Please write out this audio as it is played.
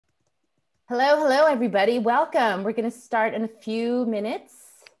Hello, hello, everybody. Welcome. We're going to start in a few minutes.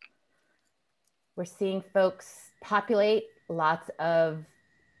 We're seeing folks populate, lots of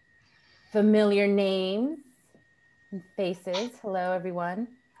familiar names and faces. Hello, everyone.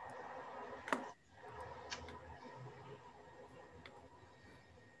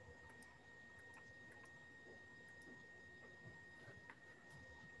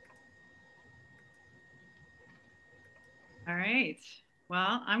 All right.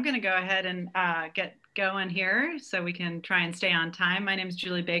 Well, I'm going to go ahead and get going here so we can try and stay on time. My name is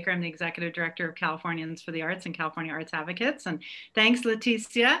Julie Baker. I'm the Executive Director of Californians for the Arts and California Arts Advocates. And thanks,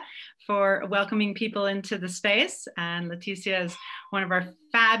 Leticia, for welcoming people into the space. And Leticia is one of our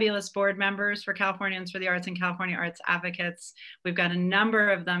fabulous board members for Californians for the Arts and California Arts Advocates. We've got a number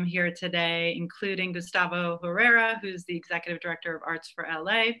of them here today, including Gustavo Herrera, who's the Executive Director of Arts for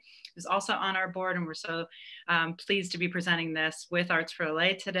LA, who's also on our board. And we're so pleased to be presenting this with Arts for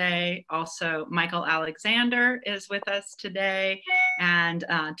LA today. Also, Michael Alexander is with us today, and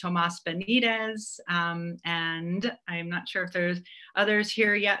Tomas Benitez. And I'm not sure if there's others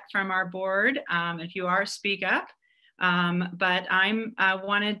here yet from our board. If you are, speak up. But I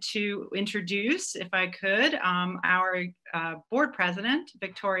wanted to introduce, if I could, our board president,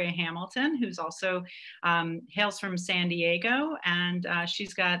 Victoria Hamilton, who's also hails from San Diego, and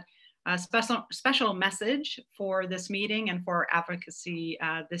she's got a special message for this meeting and for advocacy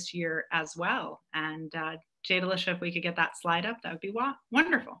this year as well. And Jada Lisha, if we could get that slide up, that would be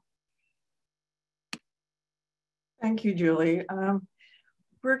wonderful. Thank you, Julie.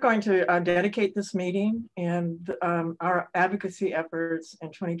 We're going to dedicate this meeting and our advocacy efforts in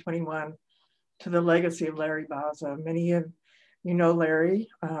 2021 to the legacy of Larry Baza. Many of you know Larry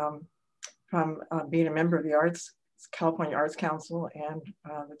from being a member of the California Arts Council and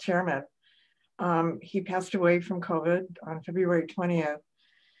the chairman. He passed away from COVID on February 20th.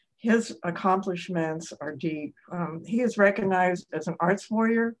 His accomplishments are deep. He is recognized as an arts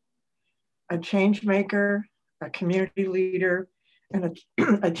warrior, a change maker, a community leader, and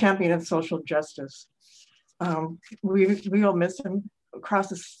a champion of social justice. We will miss him across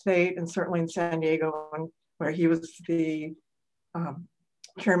the state and certainly in San Diego, where he was the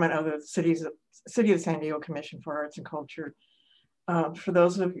chairman of the City of San Diego Commission for Arts and Culture. For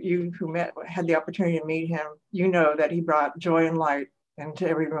those of you who had the opportunity to meet him, you know that he brought joy and light into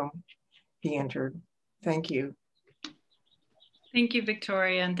every room he entered. Thank you. Thank you,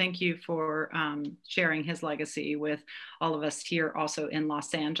 Victoria, and thank you for sharing his legacy with all of us here also in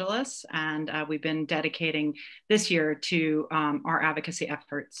Los Angeles. And we've been dedicating this year to our advocacy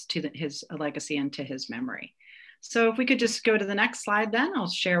efforts to his legacy and to his memory. So if we could just go to the next slide, then I'll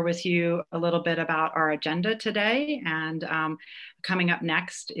share with you a little bit about our agenda today. And coming up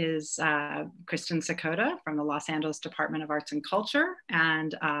next is Kristen Sakota from the Los Angeles Department of Arts and Culture.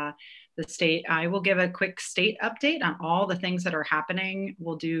 And the state, I will give a quick state update on all the things that are happening.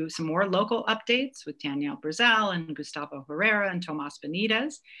 We'll do some more local updates with Danielle Brazel and Gustavo Herrera and Tomas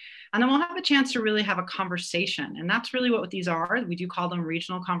Benitez. And then we'll have a chance to really have a conversation. And that's really what these are. We do call them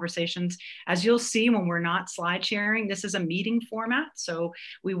regional conversations. As you'll see when we're not slide sharing, this is a meeting format. So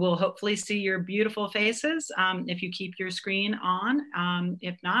we will hopefully see your beautiful faces if you keep your screen on.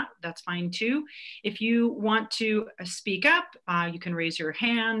 If not, that's fine too. If you want to speak up, you can raise your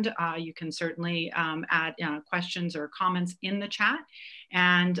hand. You can certainly add questions or comments in the chat.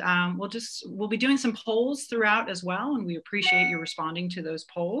 And we'll be doing some polls throughout as well, and we appreciate you responding to those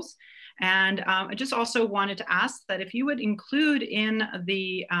polls. And I just also wanted to ask that if you would include in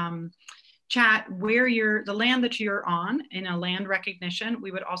the chat where the land that you're on in a land recognition,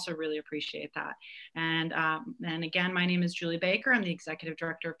 we would also really appreciate that. And again, my name is Julie Baker. I'm the Executive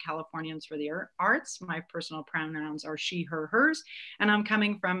Director of Californians for the Arts. My personal pronouns are she, her, hers, and I'm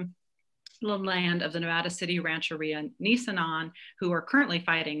coming from the land of the Nevada City Rancheria Nisenan, who are currently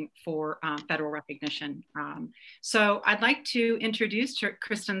fighting for federal recognition. So I'd like to introduce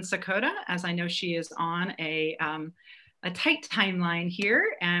Kristen Sakota, as I know she is on a tight timeline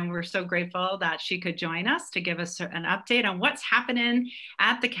here, and we're so grateful that she could join us to give us an update on what's happening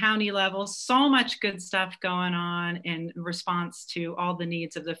at the county level. So much good stuff going on in response to all the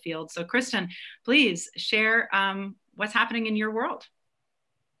needs of the field. So Kristen, please share what's happening in your world.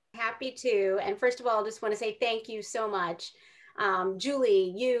 Happy to. And first of all, I just want to say thank you so much.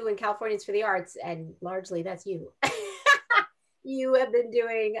 Julie, you and Californians for the Arts, and largely that's you. You have been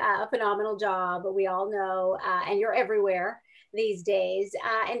doing a phenomenal job, we all know, and you're everywhere these days.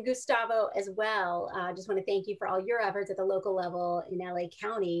 And Gustavo as well. Just want to thank you for all your efforts at the local level in LA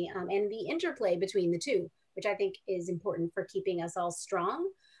County and the interplay between the two, which I think is important for keeping us all strong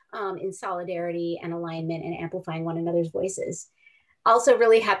in solidarity and alignment and amplifying one another's voices. Also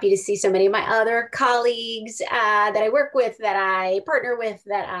really happy to see so many of my other colleagues that I work with, that I partner with,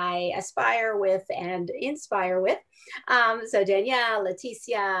 that I aspire with and inspire with. So Danielle,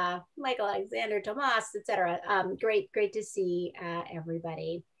 Leticia, Michael, Alexander, Tomas, etc. Great to see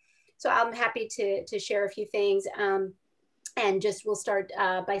everybody. So I'm happy to share a few things. And just we'll start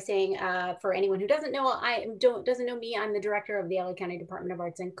by saying, for anyone who doesn't know, doesn't know me, I'm the director of the LA County Department of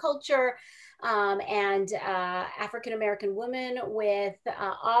Arts and Culture, and African-American woman with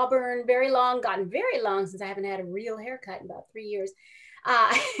auburn, gotten very long since I haven't had a real haircut in about 3 years.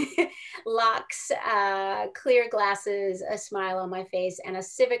 Locks, clear glasses, a smile on my face, and a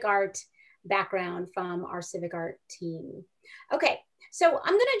civic art background from our civic art team. Okay. So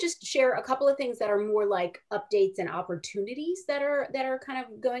I'm going to just share a couple of things that are more like updates and opportunities that are kind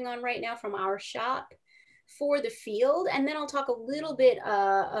of going on right now from our shop for the field. And then I'll talk a little bit,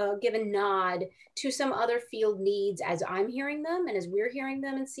 give a nod to some other field needs as I'm hearing them and as we're hearing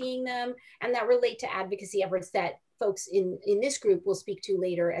them and seeing them, and that relate to advocacy efforts that folks in this group will speak to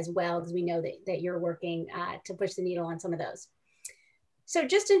later as well, because we know that you're working to push the needle on some of those. So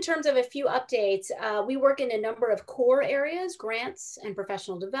just in terms of a few updates, we work in a number of core areas: grants and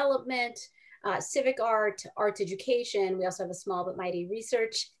professional development, civic art, arts education. We also have a small but mighty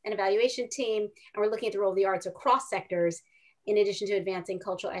research and evaluation team, and we're looking at the role of the arts across sectors, in addition to advancing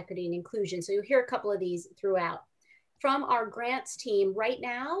cultural equity and inclusion. So you'll hear a couple of these throughout. From our grants team, right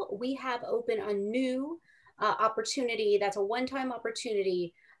now, we have open a new opportunity that's a one-time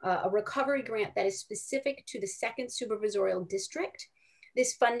opportunity, a recovery grant that is specific to the 2nd Supervisorial District.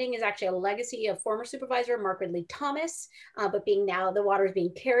 This funding is actually a legacy of former supervisor Mark Ridley Thomas, but the water is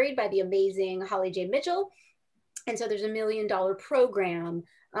being carried by the amazing Holly J. Mitchell. And so there's $1 million program.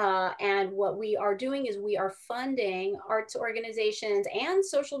 And what we are doing is we are funding arts organizations and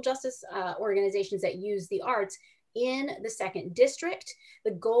social justice organizations that use the arts in the 2nd District.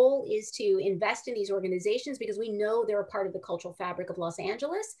 The goal is to invest in these organizations because we know they're a part of the cultural fabric of Los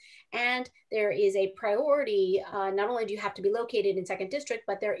Angeles. And there is a priority, not only do you have to be located in 2nd District,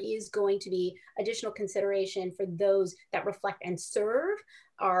 but there is going to be additional consideration for those that reflect and serve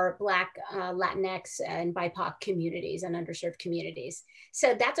our Black, Latinx, and BIPOC communities and underserved communities.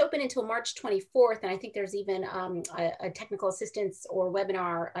 So that's open until March 24th. And I think there's even a technical assistance or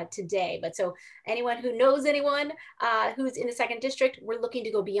webinar today. But so anyone who knows anyone who's in the 2nd District, we're looking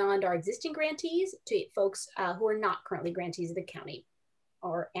to go beyond our existing grantees to folks who are not currently grantees of the county,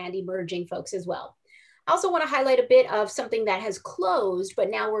 and emerging folks as well. I also want to highlight a bit of something that has closed, but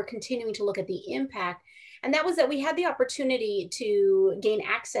now we're continuing to look at the impact. And that was that we had the opportunity to gain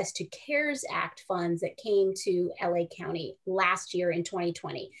access to CARES Act funds that came to LA County last year in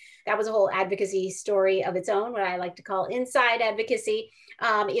 2020. That was a whole advocacy story of its own, what I like to call inside advocacy,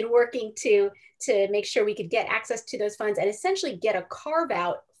 in working to make sure we could get access to those funds and essentially get a carve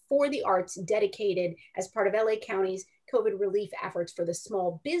out for the arts dedicated as part of LA County's COVID relief efforts for the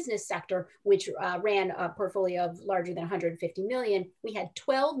small business sector, which ran a portfolio of larger than 150 million. We had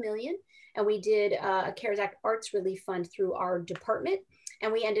 12 million. And we did a CARES Act Arts Relief Fund through our department.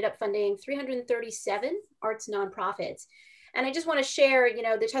 And we ended up funding 337 arts nonprofits. And I just want to share,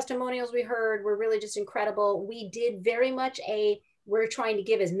 the testimonials we heard were really just incredible. We did very much we're trying to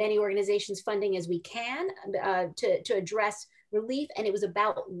give as many organizations funding as we can to address relief. And it was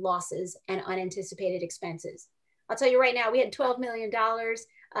about losses and unanticipated expenses. I'll tell you right now, we had $12 million,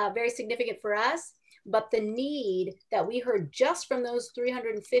 very significant for us. But the need that we heard just from those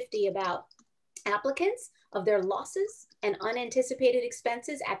 350 about applicants of their losses and unanticipated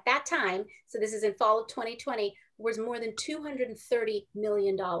expenses at that time, so this is in fall of 2020, was more than $230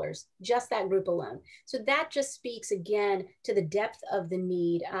 million, just that group alone. So that just speaks again to the depth of the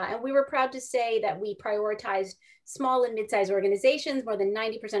need. And we were proud to say that we prioritized small and mid-sized organizations. More than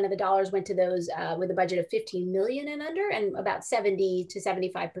 90% of the dollars went to those with a budget of 15 million and under, and about 70 to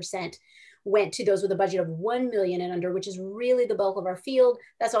 75% went to those with a budget of 1 million and under, which is really the bulk of our field.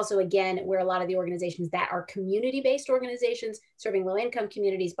 That's also, again, where a lot of the organizations that are community-based organizations serving low-income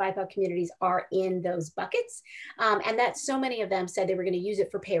communities, BIPOC communities, are in those buckets. And that so many of them said they were going to use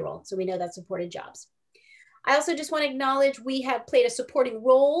it for payroll. So we know that supported jobs. I also just want to acknowledge we have played a supporting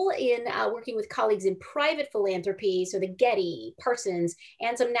role in working with colleagues in private philanthropy, so the Getty, Parsons,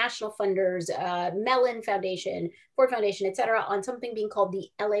 and some national funders, Mellon Foundation, Ford Foundation, et cetera, on something being called the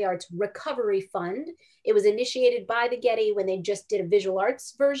LA Arts Recovery Fund. It was initiated by the Getty when they just did a visual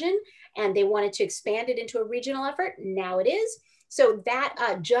arts version, and they wanted to expand it into a regional effort. Now it is. So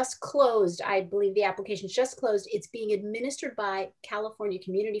that just closed. I believe the application just closed. It's being administered by California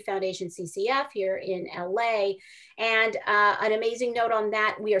Community Foundation, CCF, here in LA. And an amazing note on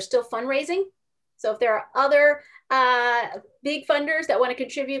that, we are still fundraising. So if there are other big funders that want to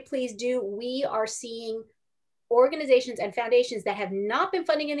contribute, please do. We are seeing organizations and foundations that have not been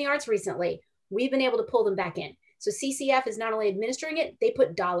funding in the arts recently. We've been able to pull them back in. So CCF is not only administering it, they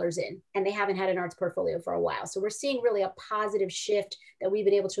put dollars in, and they haven't had an arts portfolio for a while. So we're seeing really a positive shift that we've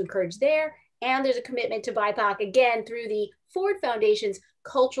been able to encourage there. And there's a commitment to BIPOC, again, through the Ford Foundation's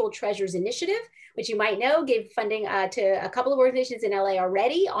Cultural Treasures Initiative, which you might know gave funding to a couple of organizations in LA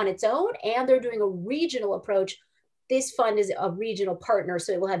already on its own, and they're doing a regional approach. This fund is a regional partner,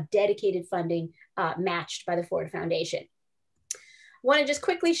 so it will have dedicated funding matched by the Ford Foundation. Want to just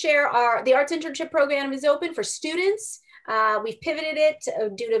quickly share the Arts Internship Program is open for students. We've pivoted it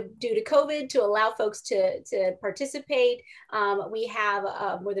due to COVID to allow folks to participate. We have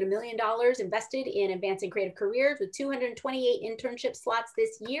more than $1 million invested in advancing creative careers with 228 internship slots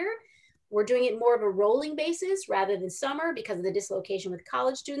this year. We're doing it more of a rolling basis rather than summer because of the dislocation with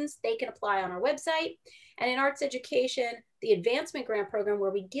college students. They can apply on our website. And in arts education, the advancement grant program,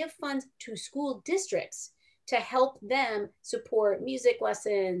 where we give funds to school districts to help them support music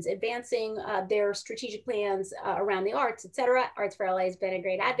lessons, advancing their strategic plans around the arts, et cetera. Arts for LA has been a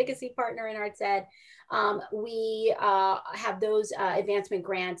great advocacy partner in Arts Ed. We have those advancement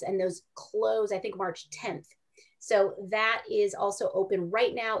grants, and those close, I think, March 10th. So that is also open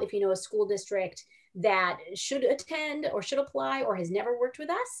right now. If you know a school district that should attend or should apply or has never worked with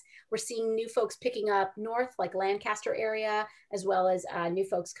us, we're seeing new folks picking up north, like Lancaster area, as well as new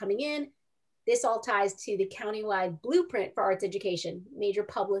folks coming in. This all ties to the countywide blueprint for arts education, major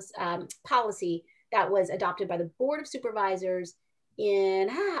policy that was adopted by the Board of Supervisors in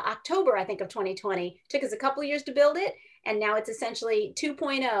October, I think, of 2020. Took us a couple of years to build it, and now it's essentially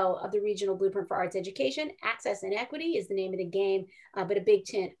 2.0 of the regional blueprint for arts education. Access and equity is the name of the game, but a big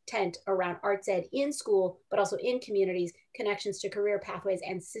tent around arts ed in school, but also in communities, connections to career pathways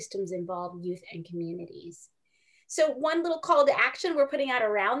and systems involve youth and communities. So one little call to action we're putting out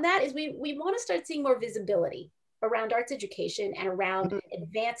around that is we want to start seeing more visibility around arts education and around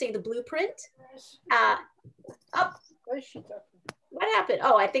advancing the blueprint. What happened?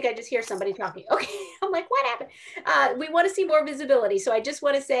 Oh, I think I just hear somebody talking. Okay, I'm like, what happened? We want to see more visibility. So I just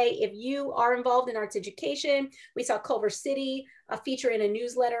want to say, if you are involved in arts education, we saw Culver City feature in a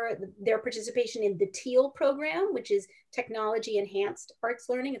newsletter their participation in the TEAL program, which is Technology Enhanced Arts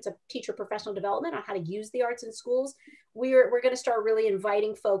Learning. It's a teacher professional development on how to use the arts in schools. We're going to start really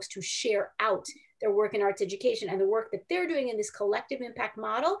inviting folks to share out their work in arts education and the work that they're doing in this collective impact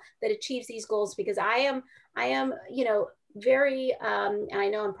model that achieves these goals. Because I am, you know, very, and I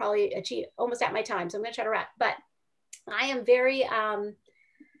know I'm probably almost at my time, so I'm going to try to wrap, but I am very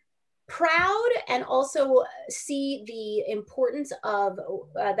proud and also see the importance of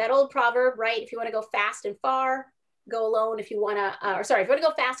that old proverb, right? If you want to go fast and far, go alone. If you want to, if you want to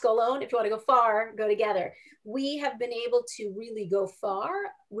go fast, go alone. If you want to go far, go together. We have been able to really go far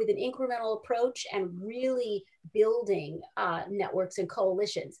with an incremental approach and really building networks and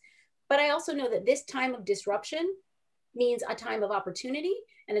coalitions. But I also know that this time of disruption means a time of opportunity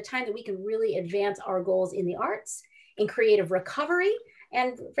and a time that we can really advance our goals in the arts, in creative recovery,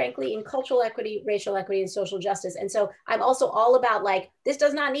 and frankly, in cultural equity, racial equity, and social justice. And so I'm also all about, like, this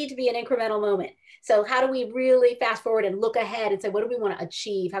does not need to be an incremental moment. So how do we really fast forward and look ahead and say, what do we want to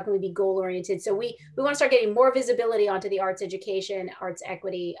achieve? How can we be goal oriented? So we want to start getting more visibility onto the arts education, arts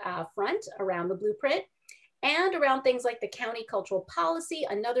equity front around the blueprint, and around things like the county cultural policy,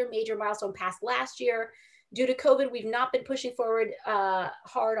 another major milestone passed last year. Due to COVID, we've not been pushing forward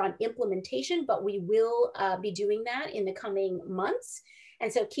hard on implementation, but we will be doing that in the coming months.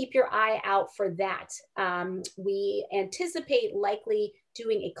 And so keep your eye out for that. We anticipate likely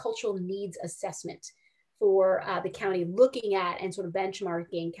doing a cultural needs assessment for the county, looking at and sort of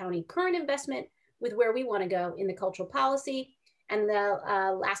benchmarking county current investment with where we want to go in the cultural policy. And the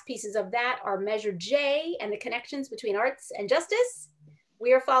last pieces of that are Measure J and the connections between arts and justice.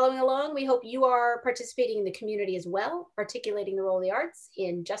 We are following along. We hope you are participating in the community as well, articulating the role of the arts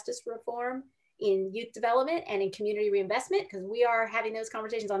in justice reform, in youth development, and in community reinvestment, because we are having those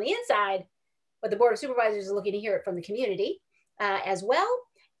conversations on the inside, but the Board of Supervisors is looking to hear it from the community as well.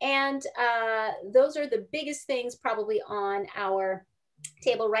 And those are the biggest things probably on our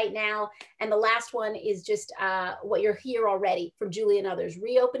table right now. And the last one is just what you're here already from Julie and others,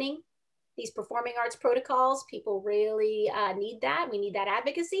 reopening these performing arts protocols. People really need that. We need that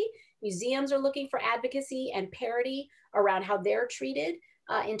advocacy. Museums are looking for advocacy and parity around how they're treated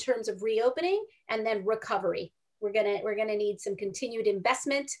in terms of reopening, and then recovery. We're gonna need some continued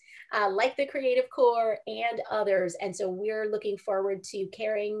investment like the Creative Corps and others. And so we're looking forward to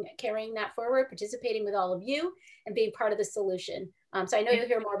carrying that forward, participating with all of you and being part of the solution. So I know you'll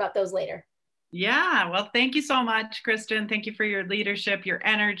hear more about those later. Yeah, well, thank you so much, Kristen. Thank you for your leadership, your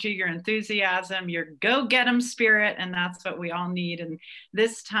energy, your enthusiasm, your go-get-em spirit, and that's what we all need in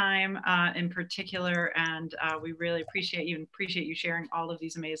this time in particular. And we really appreciate you and appreciate you sharing all of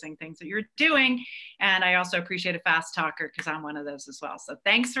these amazing things that you're doing. And I also appreciate a fast talker because I'm one of those as well. So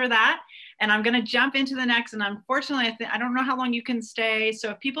thanks for that. And I'm going to jump into the next. And unfortunately, I don't know how long you can stay. So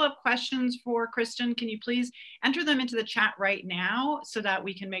if people have questions for Kristen, can you please enter them into the chat right now so that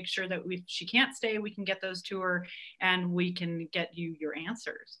we can make sure that if she can't stay, we can get those to her and we can get you your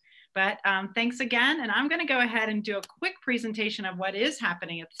answers. But thanks again. And I'm going to go ahead and do a quick presentation of what is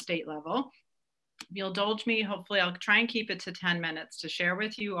happening at the state level. If you'll indulge me, hopefully I'll try and keep it to 10 minutes to share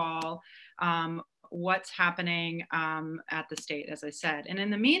with you all what's happening at the state, as I said. And in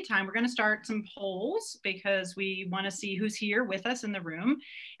the meantime, we're going to start some polls because we want to see who's here with us in the room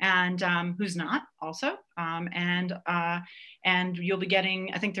and who's not also. And you'll be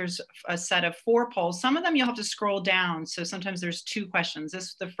getting, I think there's a set of 4 polls. Some of them you'll have to scroll down. So sometimes there's 2 questions.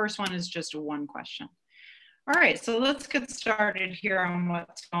 The first one is just 1 question. All right, so let's get started here on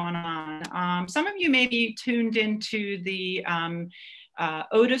what's going on. Some of you may be tuned into the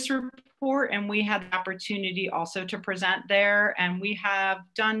Otis report, and we had the opportunity also to present there. And we have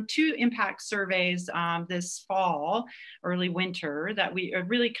done 2 impact surveys this fall, early winter, that we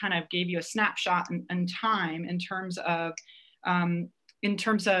really kind of gave you a snapshot in time in terms of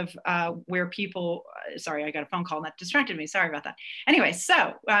where people, sorry, I got a phone call and that distracted me. Sorry about that. Anyway,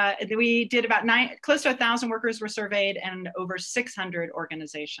 so we did about close to 1,000 workers were surveyed and over 600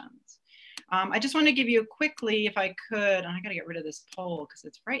 organizations. I just want to give you quickly, if I could, and I got to get rid of this poll because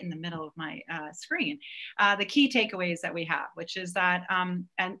it's right in the middle of my screen, the key takeaways that we have, which is that,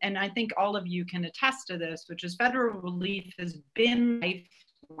 and I think all of you can attest to this, which is federal relief has been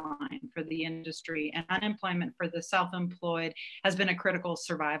lifeline for the industry, and unemployment for the self-employed has been a critical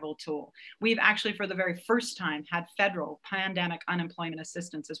survival tool. We've actually, for the very first time, had federal pandemic unemployment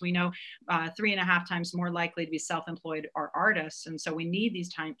assistance. As we know, 3.5 times more likely to be self-employed are artists, and so we need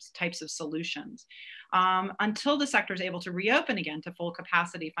these types of solutions. Until the sector is able to reopen again to full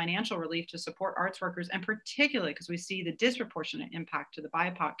capacity, financial relief to support arts workers, and particularly because we see the disproportionate impact to the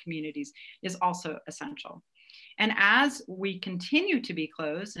BIPOC communities, is also essential. And as we continue to be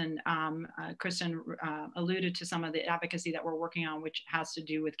closed, and Kristen alluded to some of the advocacy that we're working on, which has to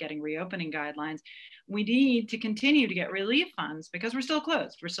do with getting reopening guidelines, we need to continue to get relief funds because we're still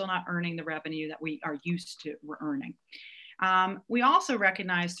closed. We're still not earning the revenue that we are used to earning. We also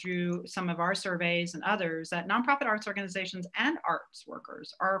recognize through some of our surveys and others that nonprofit arts organizations and arts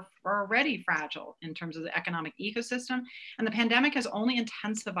workers are already fragile in terms of the economic ecosystem, and the pandemic has only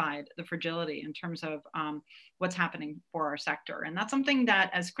intensified the fragility in terms of what's happening for our sector. And that's something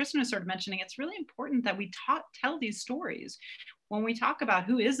that, as Kristen was sort of mentioning, it's really important that we tell these stories. When we talk about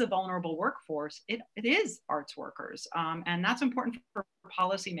who is the vulnerable workforce, it is arts workers, and that's important for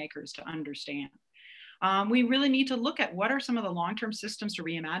policymakers to understand. We really need to look at what are some of the long-term systems to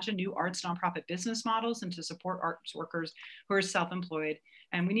reimagine new arts nonprofit business models and to support arts workers who are self-employed.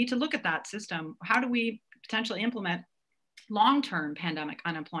 And we need to look at that system. How do we potentially implement long-term pandemic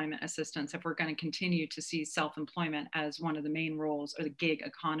unemployment assistance if we're going to continue to see self-employment as one of the main roles or the gig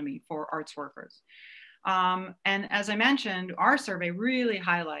economy for arts workers? And as I mentioned, our survey really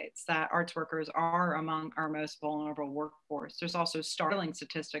highlights that arts workers are among our most vulnerable workforce. There's also startling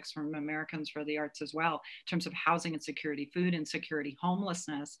statistics from Americans for the Arts as well, in terms of housing insecurity, food insecurity,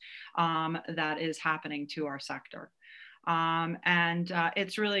 homelessness that is happening to our sector.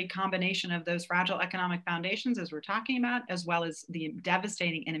 It's really a combination of those fragile economic foundations, as we're talking about, as well as the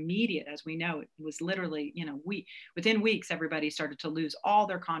devastating and immediate, as we know, it was literally, within weeks, everybody started to lose all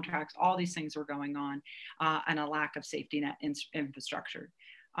their contracts, all these things were going on, and a lack of safety net infrastructure.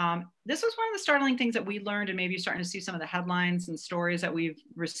 This was one of the startling things that we learned, and maybe you're starting to see some of the headlines and stories that we've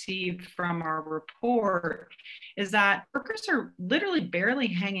received from our report, is that workers are literally barely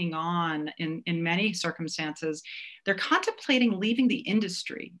hanging on in many circumstances. They're contemplating leaving the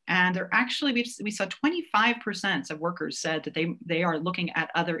industry, and they're actually, we saw 25% of workers said that they are looking at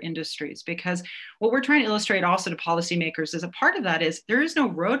other industries, because what we're trying to illustrate also to policymakers is a part of that is there is no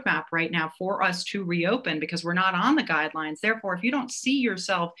roadmap right now for us to reopen because we're not on the guidelines. Therefore, if you don't see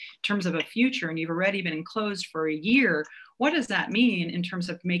yourself in terms of a future and you've already been closed for a year, what does that mean in terms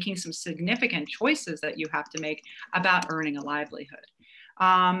of making some significant choices that you have to make about earning a livelihood?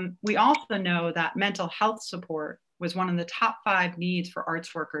 We also know that mental health support was one of the top 5 needs for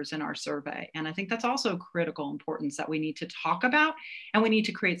arts workers in our survey. And I think that's also critical importance that we need to talk about, and we need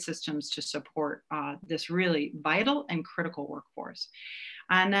to create systems to support this really vital and critical workforce.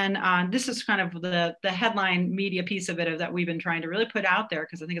 And then this is kind of the headline media piece of it that we've been trying to really put out there,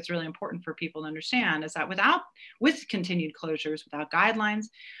 because I think it's really important for people to understand, is that with continued closures, without guidelines,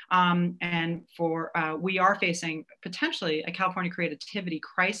 we are facing potentially a California creativity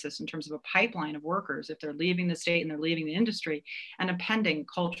crisis in terms of a pipeline of workers if they're leaving the state and they're leaving the industry, and a pending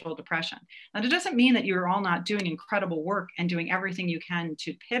cultural depression. Now, it doesn't mean that you're all not doing incredible work and doing everything you can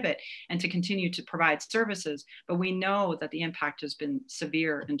to pivot and to continue to provide services, but we know that the impact has been severe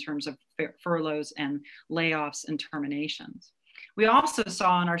in terms of furloughs and layoffs and terminations. We also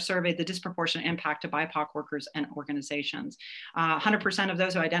saw in our survey the disproportionate impact to BIPOC workers and organizations. 100% of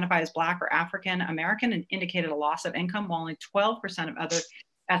those who identify as Black or African American indicated a loss of income, while only 12% of other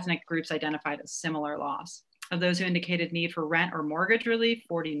ethnic groups identified a similar loss. Of those who indicated need for rent or mortgage relief,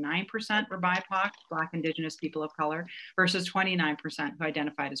 49% were BIPOC, Black, Indigenous, people of color, versus 29% who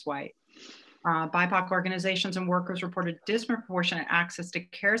identified as white. BIPOC organizations and workers reported disproportionate access to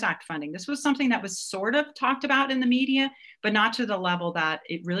CARES Act funding. This was something that was sort of talked about in the media, but not to the level that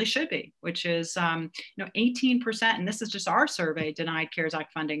it really should be, which is 18%, and this is just our survey, denied CARES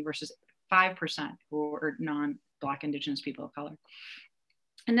Act funding versus 5% who are non-Black, Indigenous, people of color.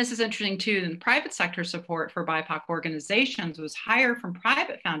 And this is interesting too, the private sector support for BIPOC organizations was higher from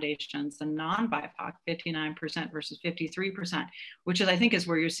private foundations than non-BIPOC, 59% versus 53%, which is, I think, is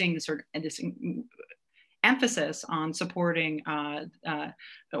where you're seeing this sort of this emphasis on supporting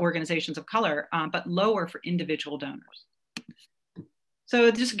organizations of color, but lower for individual donors.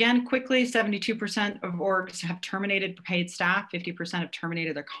 So just again, quickly, 72% of orgs have terminated paid staff, 50% have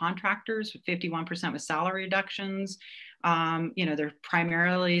terminated their contractors, 51% with salary reductions. They're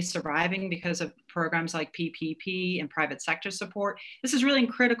primarily surviving because of programs like PPP and private sector support. This is really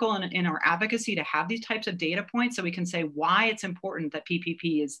critical in our advocacy to have these types of data points so we can say why it's important that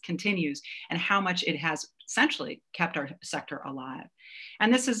PPP continues and how much it has essentially kept our sector alive.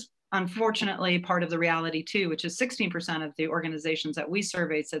 And this is unfortunately part of the reality too, which is 16% of the organizations that we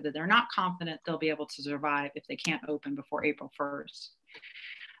surveyed said that they're not confident they'll be able to survive if they can't open before April 1st.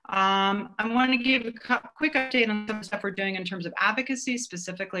 I want to give a quick update on some of the stuff we're doing in terms of advocacy,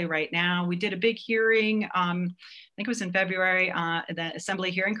 specifically right now. We did a big hearing, I think it was in February, the Assembly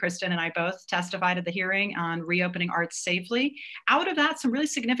hearing. Kristen and I both testified at the hearing on reopening arts safely. Out of that, some really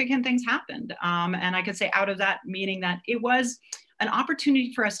significant things happened. And I could say out of that, meaning that it was an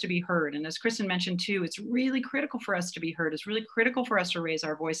opportunity for us to be heard. And as Kristen mentioned too, it's really critical for us to be heard. It's really critical for us to raise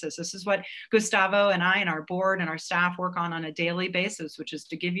our voices. This is what Gustavo and I and our board and our staff work on a daily basis, which is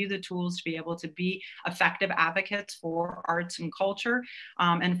to give you the tools to be able to be effective advocates for arts and culture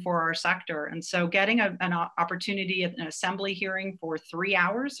and for our sector. And so getting an opportunity at an assembly hearing for 3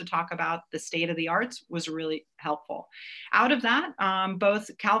 hours to talk about the state of the arts was really helpful. Out of that, both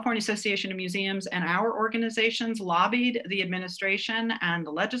California Association of Museums and our organizations lobbied the administration and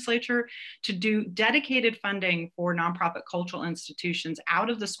the legislature to do dedicated funding for nonprofit cultural institutions out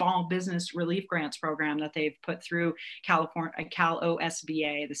of the Small Business Relief Grants program that they've put through California,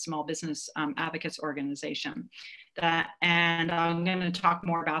 Cal-OSBA, the Small Business Advocates Organization. And I'm going to talk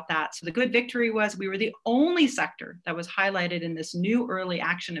more about that. So the good victory was we were the only sector that was highlighted in this new early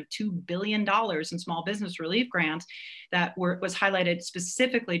action of $2 billion in small business relief grants that was highlighted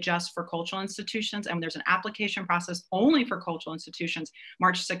specifically just for cultural institutions. And there's an application process only for cultural institutions,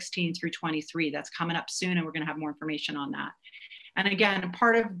 March 16 through 23. That's coming up soon, and we're going to have more information on that. And again,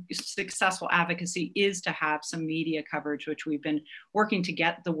 part of successful advocacy is to have some media coverage, which we've been working to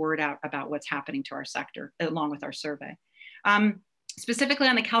get the word out about what's happening to our sector, along with our survey. Specifically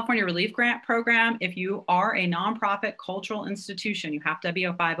on the California Relief Grant Program, if you are a nonprofit cultural institution, you have to be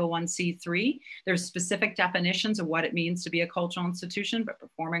a 501c3. There's specific definitions of what it means to be a cultural institution, but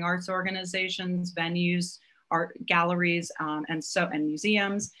performing arts organizations, venues, art galleries, and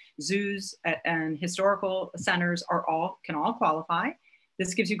museums, zoos, and historical centers can all qualify.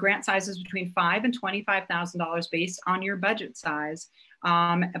 This gives you grant sizes between $5,000 and $25,000 based on your budget size,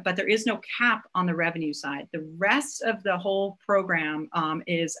 but there is no cap on the revenue side. The rest of the whole program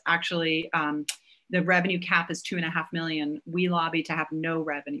is actually, the revenue cap is $2.5 million. We lobby to have no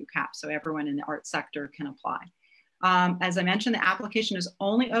revenue cap, so everyone in the art sector can apply. As I mentioned, the application is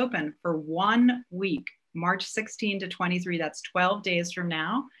only open for 1 week. March 16 to 23, that's 12 days from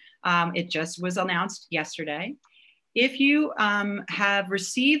now. It just was announced yesterday. If you have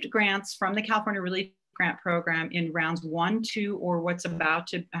received grants from the California Relief Grant Program in rounds 1, 2, or what's about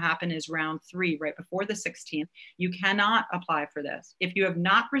to happen is round 3, right before the 16th, you cannot apply for this. If you have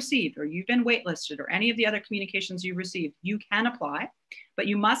not received, or you've been waitlisted, or any of the other communications you received, you can apply, but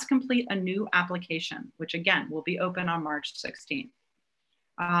you must complete a new application, which again will be open on March 16th.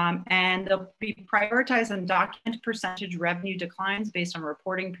 And they'll be prioritized on documented percentage revenue declines based on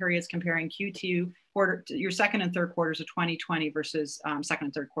reporting periods comparing Q2 quarter, your second and third quarters of 2020 versus second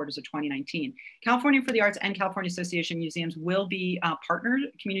and third quarters of 2019. California for the Arts and California Association of Museums will be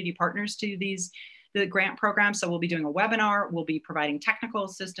community partners to the grant program. So we'll be doing a webinar, we'll be providing technical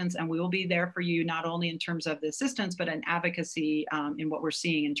assistance, and we will be there for you not only in terms of the assistance, but in advocacy in what we're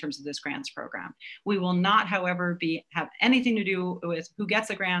seeing in terms of this grants program. We will not, however, have anything to do with who gets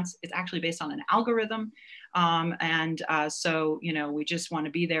the grants. It's actually based on an algorithm. So, you know, we just want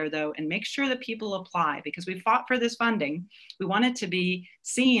to be there though and make sure that people apply, because we fought for this funding. We want it to be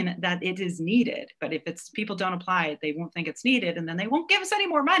seen that it is needed, but if people don't apply, they won't think it's needed, and then they won't give us any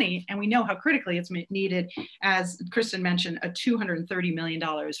more money. And we know how critically it's needed. As Kristen mentioned, a $230 million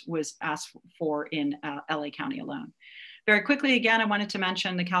was asked for in LA County alone. Very quickly, again, I wanted to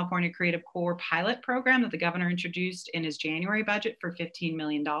mention the California Creative Corps pilot program that the governor introduced in his January budget for $15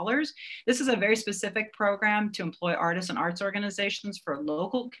 million. This is a very specific program to employ artists and arts organizations for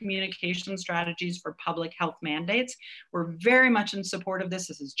local communication strategies for public health mandates. We're very much in support of this.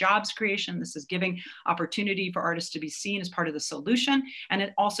 This is jobs creation. This is giving opportunity for artists to be seen as part of the solution. And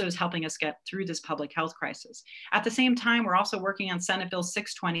it also is helping us get through this public health crisis. At the same time, we're also working on Senate Bill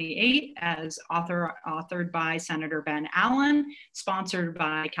 628 as authored by Senator Ben Allen, sponsored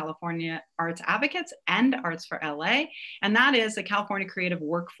by California Arts Advocates and Arts for LA. And that is the California Creative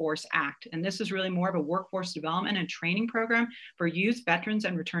Workforce Act. And this is really more of a workforce development and training program for youth, veterans,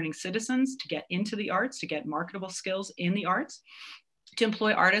 and returning citizens to get into the arts, to get marketable skills in the arts, to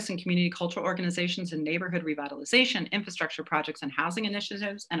employ artists and community cultural organizations in neighborhood revitalization, infrastructure projects, and housing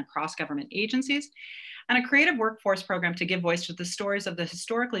initiatives, and across government agencies. And a creative workforce program to give voice to the stories of the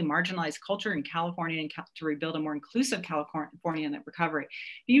historically marginalized culture in California and to rebuild a more inclusive California in that recovery.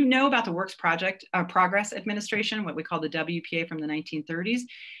 You know about the Works Progress Administration, what we call the WPA from the 1930s.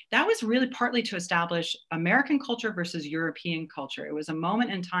 That was really partly to establish American culture versus European culture. It was a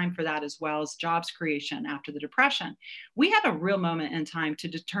moment in time for that, as well as jobs creation after the Depression. We have a real moment in time to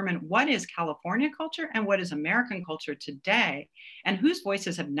determine what is California culture and what is American culture today, and whose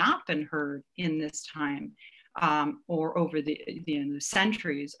voices have not been heard in this time or over the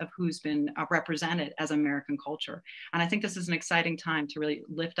centuries of who's been represented as American culture. And I think this is an exciting time to really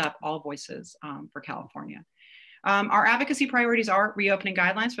lift up all voices for California. Our advocacy priorities are reopening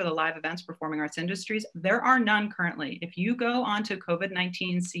guidelines for the live events performing arts industries. There are none currently. If you go onto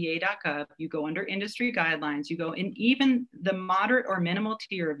COVID19ca.gov, you go under industry guidelines, you go in even the moderate or minimal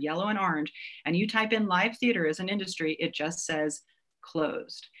tier of yellow and orange, and you type in live theater as an industry, it just says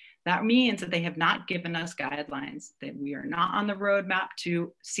closed. That means that they have not given us guidelines, that we are not on the roadmap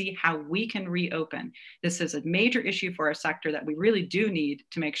to see how we can reopen. This is a major issue for our sector that we really do need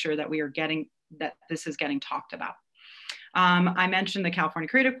to make sure that we are getting, that this is getting talked about. I mentioned the California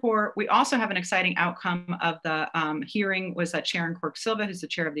Creative Corps. We also have an exciting outcome of the hearing was that Sharon Quirk-Silva, who's the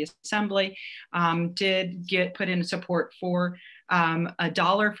chair of the Assembly, did put in support for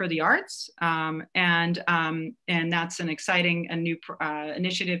 $1 for the arts, and that's an exciting new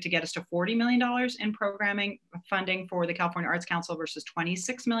initiative to get us to $40 million in programming funding for the California Arts Council versus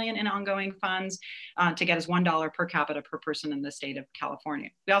 $26 million in ongoing funds to get us $1 per capita per person in the state of California.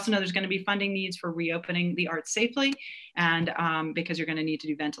 We also know there's going to be funding needs for reopening the arts safely, and because you're going to need to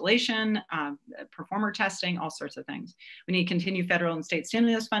do ventilation, performer testing, all sorts of things. We need to continue federal and state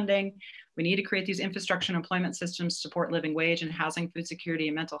stimulus funding. We need to create these infrastructure and employment systems to support living wage and housing, food security,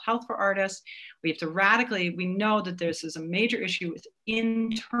 and mental health for artists. We have to we know that this is a major issue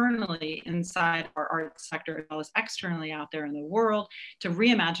internally inside our arts sector as well as externally out there in the world, to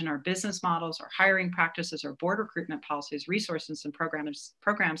reimagine our business models, our hiring practices, our board recruitment policies, resources, and programs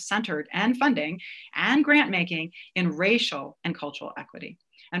centered and funding and grant making in racial and cultural equity.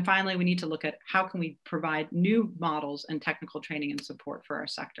 And finally, we need to look at how can we provide new models and technical training and support for our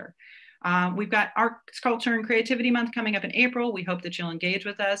sector. We've got Arts, Culture, and Creativity Month coming up in April. We hope that you'll engage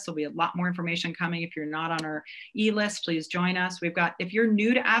with us. There'll be a lot more information coming. If you're not on our e-list, please join us. We've got, if you're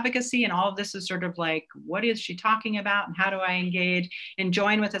new to advocacy and all of this is sort of like, what is she talking about and how do I engage? And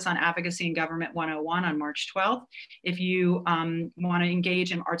join with us on Advocacy and Government 101 on March 12th. If you want to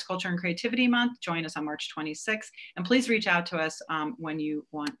engage in Arts, Culture, and Creativity Month, join us on March 26th. And please reach out to us when you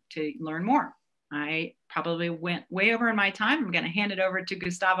want to learn more. I probably went way over in my time. I'm going to hand it over to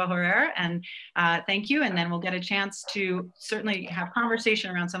Gustavo Herrera, and thank you. And then we'll get a chance to certainly have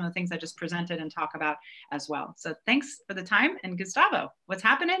conversation around some of the things I just presented and talk about as well. So thanks for the time. And Gustavo, what's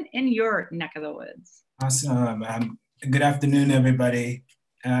happening in your neck of the woods? Awesome. Good afternoon, everybody.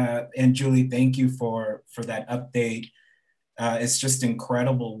 And Julie, thank you for that update. It's just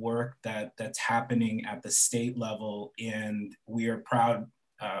incredible work that's happening at the state level, and we are proud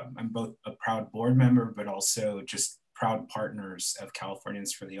I'm both a proud board member, but also just proud partners of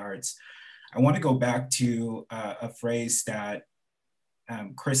Californians for the Arts. I want to go back to a phrase that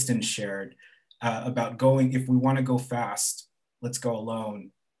Kristen shared about going, if we want to go fast, let's go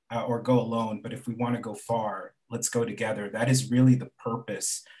alone, or go alone, but if we want to go far, let's go together. That is really the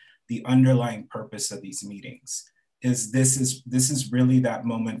purpose, the underlying purpose of these meetings. This is really that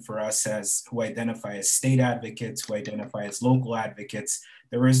moment for us as who identify as state advocates, who identify as local advocates.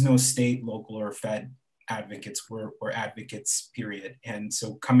 There is no state, local, or Fed advocates. We're advocates, period. And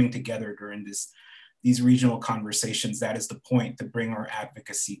so coming together during these regional conversations, that is the point, to bring our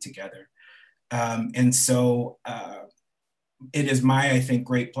advocacy together. And so it is my, I think,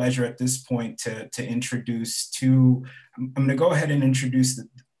 great pleasure at this point to introduce two, I'm gonna go ahead and introduce the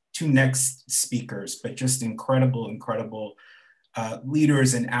two next speakers, but just incredible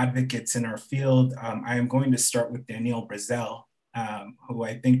leaders and advocates in our field. I am going to start with Danielle Brazel, who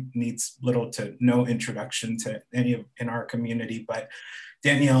I think needs little to no introduction to any in our community, but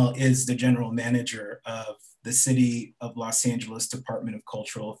Danielle is the general manager of the City of Los Angeles Department of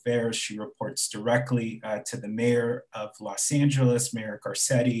Cultural Affairs. She reports directly to the mayor of Los Angeles, Mayor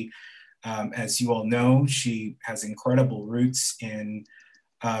Garcetti. As you all know, she has incredible roots in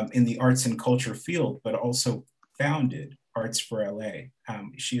the arts and culture field, but also founded Arts for LA.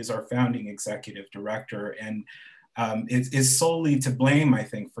 She is our founding executive director, and is solely to blame, I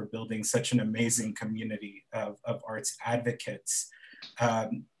think, for building such an amazing community of arts advocates.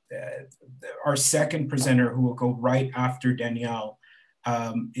 Our second presenter, who will go right after Danielle,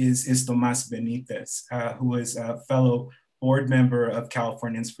 is Tomas Benitez, who is a fellow board member of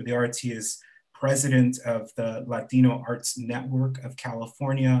Californians for the Arts. He is president of the Latino Arts Network of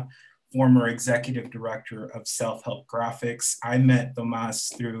California, former executive director of Self-Help Graphics. I met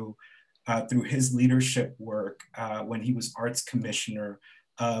Tomas through his leadership work when he was arts commissioner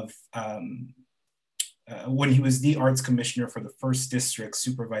of, when he was the arts commissioner for the first district,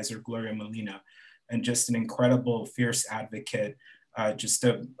 Supervisor Gloria Molina, and just an incredible, fierce advocate, just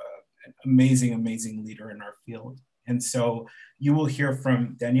an amazing leader in our field. And so you will hear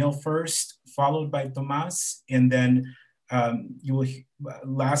from Danielle first, followed by Tomas, and then you will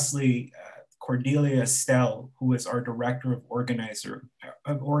lastly, Cordelia Estelle, who is our director of organizing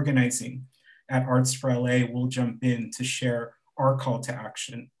at Arts for LA, will jump in to share our call to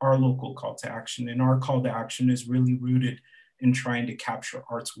action, our local call to action. And our call to action is really rooted in trying to capture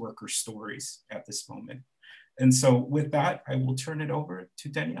arts worker stories at this moment. And so with that, I will turn it over to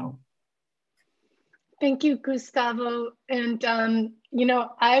Danielle. Thank you, Gustavo. And you know,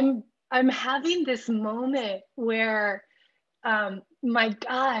 I'm having this moment where, my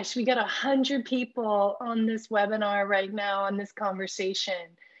gosh, we got 100 people on this webinar right now on this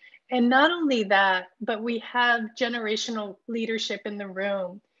conversation. And not only that, but we have generational leadership in the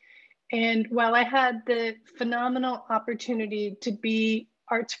room. And while I had the phenomenal opportunity to be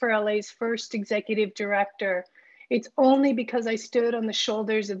Arts for LA's first executive director, it's only because I stood on the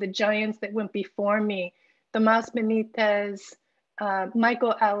shoulders of the giants that went before me, Tomas Benitez,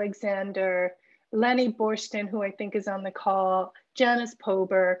 Michael Alexander, Lenny Borston, who I think is on the call, Janice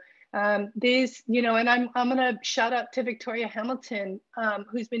Pober. These, you know, and I'm gonna shout out to Victoria Hamilton,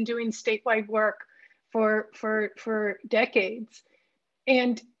 who's been doing statewide work for decades.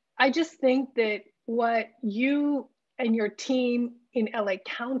 And I just think that what you and your team in LA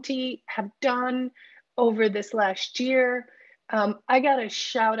County have done over this last year, I got to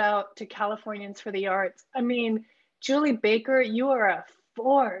shout out to Californians for the Arts. I mean, Julie Baker, you are a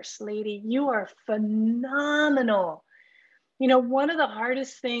force, lady. You are phenomenal. You know, one of the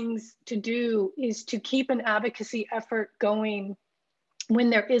hardest things to do is to keep an advocacy effort going when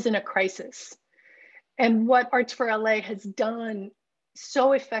there isn't a crisis. And what Arts for LA has done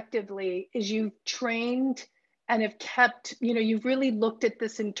so effectively is you've trained and have kept, you know, you've really looked at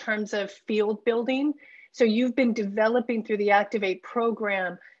this in terms of field building. So you've been developing through the Activate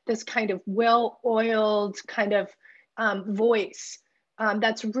program this kind of well-oiled kind of voice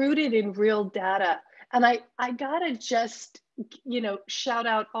that's rooted in real data. And I gotta just, you know, shout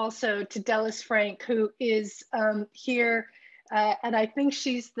out also to Dallas Frank, who is here. And I think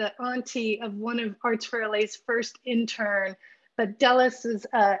she's the auntie of one of Arts for LA's first intern. But Dallas is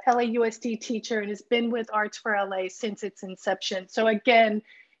a LAUSD teacher and has been with Arts for LA since its inception. So again,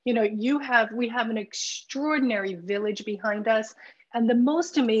 you know, we have an extraordinary village behind us. And the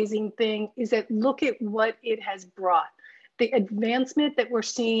most amazing thing is that look at what it has brought. The advancement that we're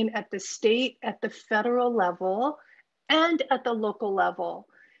seeing at the state, at the federal level, and at the local level.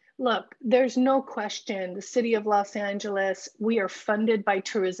 Look, there's no question, the city of Los Angeles, we are funded by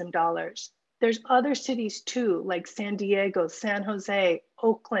tourism dollars. There's other cities too, like San Diego, San Jose,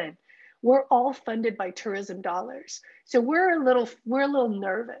 Oakland. We're all funded by tourism dollars. So we're a little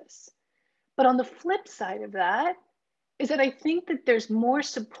nervous. But on the flip side of that is that I think that there's more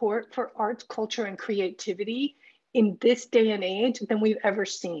support for arts, culture, and creativity in this day and age than we've ever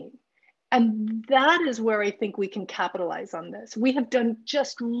seen. And that is where I think we can capitalize on this. We have done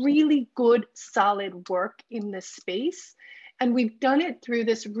just really good, solid work in this space. And we've done it through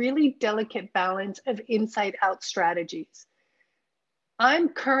this really delicate balance of inside out strategies. I'm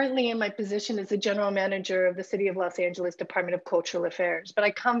currently in my position as the general manager of the City of Los Angeles Department of Cultural Affairs, but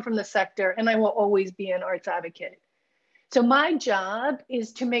I come from the sector and I will always be an arts advocate. So my job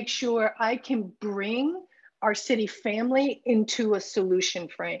is to make sure I can bring our city family into a solution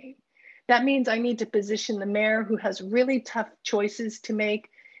frame. That means I need to position the mayor, who has really tough choices to make,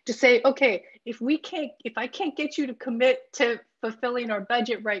 to say, okay, if I can't get you to commit to fulfilling our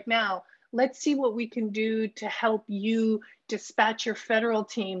budget right now, let's see what we can do to help you dispatch your federal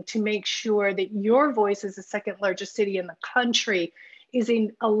team to make sure that your voice as the second largest city in the country is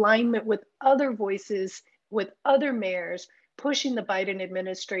in alignment with other voices, with other mayors, pushing the Biden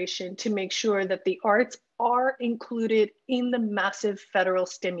administration to make sure that the arts are included in the massive federal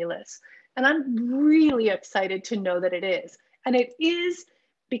stimulus. And I'm really excited to know that it is. And it is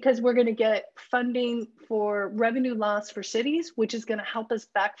because we're going to get funding for revenue loss for cities, which is going to help us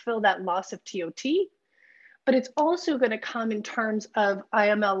backfill that loss of TOT. But it's also going to come in terms of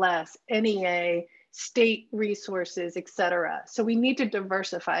IMLS, NEA, state resources, et cetera. So we need to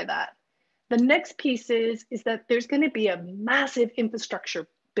diversify that. The next piece is that there's going to be a massive infrastructure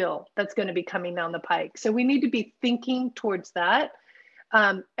bill that's going to be coming down the pike. So we need to be thinking towards that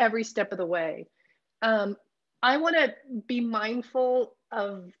every step of the way. I want to be mindful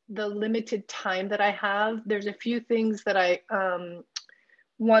of the limited time that I have. There's a few things that I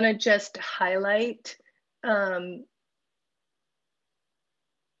want to just highlight. But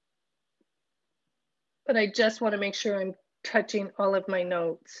I just want to make sure I'm touching all of my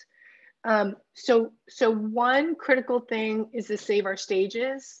notes. So one critical thing is to save our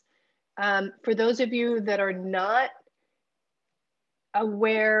stages. For those of you that are not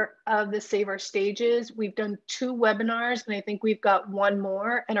aware of the Save Our Stages, we've done 2 webinars, and I think we've got one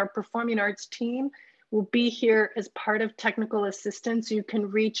more, and our performing arts team will be here as part of technical assistance. You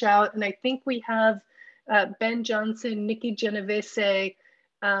can reach out, and I think we have Ben Johnson, Nikki Genovese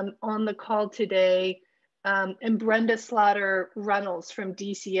on the call today, and Brenda Slaughter Reynolds from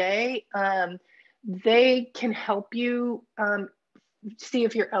DCA. They can help you see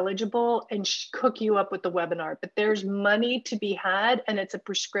if you're eligible and hook you up with the webinar. But there's money to be had, and it's a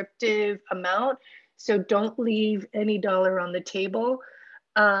prescriptive amount. So don't leave any dollar on the table.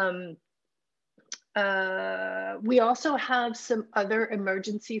 We also have some other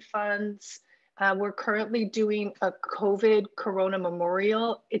emergency funds. We're currently doing a COVID Corona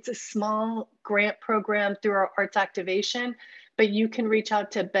Memorial. It's a small grant program through our Arts Activation, but you can reach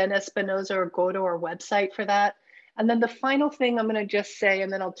out to Ben Espinoza or go to our website for that. And then the final thing I'm going to just say,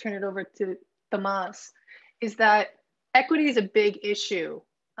 and then I'll turn it over to Tomas, is that equity is a big issue.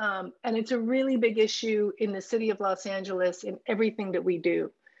 And it's a really big issue in the city of Los Angeles in everything that we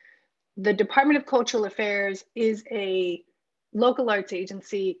do. The Department of Cultural Affairs is a local arts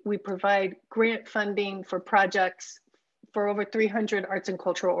agency. We provide grant funding for projects for over 300 arts and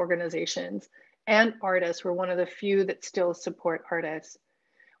cultural organizations and artists. We're one of the few that still support artists.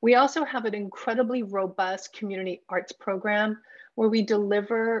 We also have an incredibly robust community arts program where we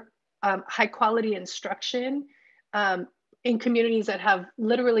deliver high quality instruction in communities that have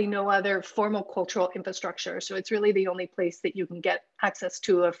literally no other formal cultural infrastructure. So it's really the only place that you can get access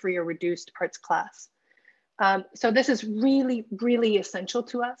to a free or reduced arts class. So this is really, really essential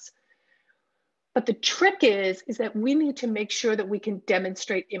to us. But the trick is that we need to make sure that we can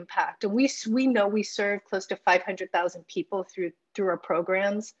demonstrate impact. And we know we serve close to 500,000 people through our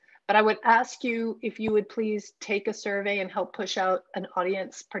programs. But I would ask you if you would please take a survey and help push out an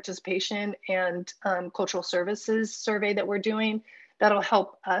audience participation and cultural services survey that we're doing. That'll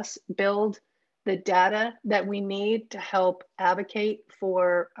help us build the data that we need to help advocate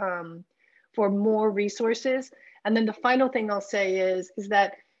for more resources. And then the final thing I'll say is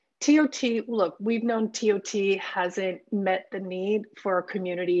that TOT, look, we've known TOT hasn't met the need for our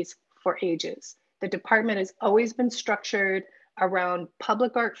communities for ages. The department has always been structured around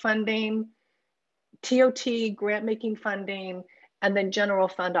public art funding, TOT grant making funding, and then general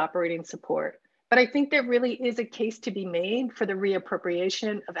fund operating support. But I think there really is a case to be made for the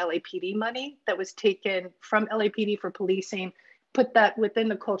reappropriation of LAPD money that was taken from LAPD for policing, put that within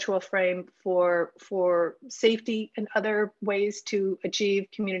the cultural frame for safety and other ways to achieve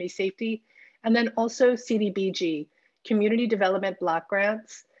community safety, And then also CDBG, Community Development Block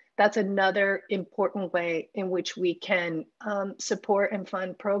Grants. That's another important way in which we can support and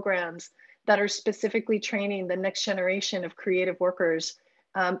fund programs that are specifically training the next generation of creative workers.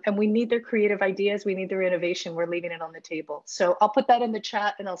 And we need their creative ideas, we need their innovation, we're leaving it on the table. So I'll put that in the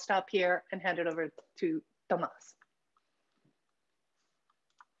chat and I'll stop here and hand it over to Tomas.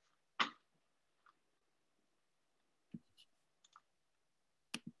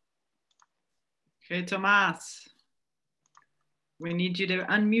 Okay, Tomas, we need you to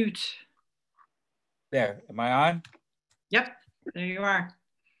unmute. There, am I on? Yep, there you are.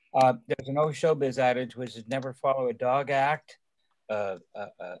 There's an old showbiz adage, which is never follow a dog act, a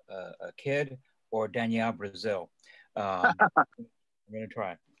kid, or Danielle Brazil. I'm gonna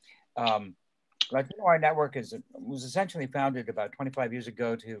try. Latino Art Network was essentially founded about 25 years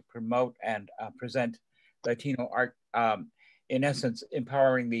ago to promote and present Latino art, in essence,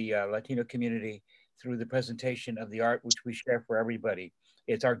 empowering the Latino community through the presentation of the art, which we share for everybody.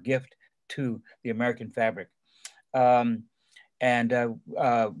 It's our gift to the American fabric. We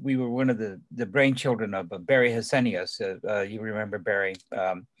were one of the brainchildren of Barry Hesenius. You remember Barry,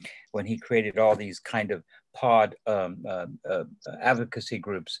 when he created all these kind of pod advocacy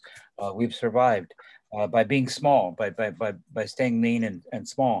groups. We've survived by being small, by staying lean and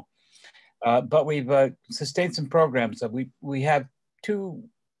small. But we've sustained some programs. We have 2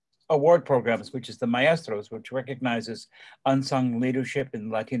 award programs, which is the Maestros, which recognizes unsung leadership in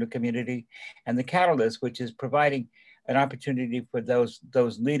the Latino community, and the Catalyst, which is providing an opportunity for those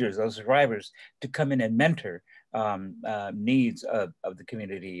leaders, those survivors, to come in and mentor needs of the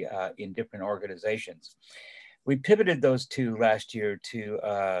community in different organizations. We pivoted those 2 last year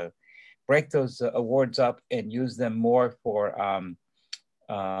to break those awards up and use them more for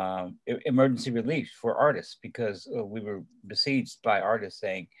emergency relief for artists, because we were besieged by artists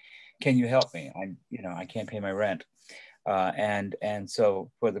saying, "Can you help me? I can't pay my rent." And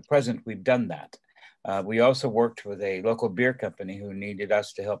so for the present, we've done that. We also worked with a local beer company who needed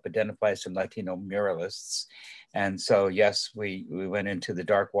us to help identify some Latino muralists. And so, yes, we went into the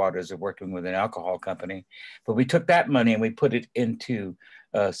dark waters of working with an alcohol company, but we took that money and we put it into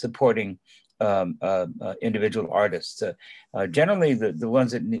supporting individual artists. Generally, the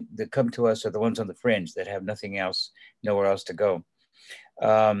ones that come to us are the ones on the fringe that have nothing else, nowhere else to go.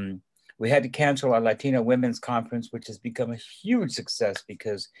 We had to cancel our Latino Women's Conference, which has become a huge success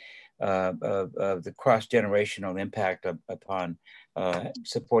because of the cross-generational impact upon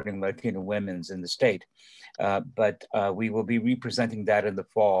supporting Latino women's in the state. But we will be representing that in the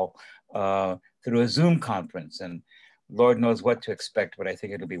fall through a Zoom conference, and Lord knows what to expect, but I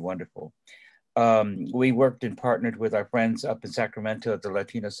think it'll be wonderful. We worked and partnered with our friends up in Sacramento at the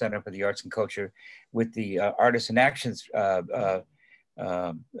Latino Center for the Arts and Culture with the Artists in Actions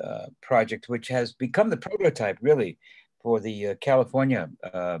project, which has become the prototype really for the California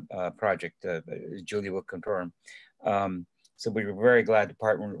project, Julie will confirm. So we were very glad to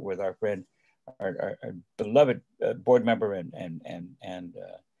partner with our friend, our beloved board member and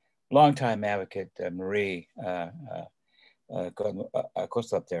longtime advocate, Marie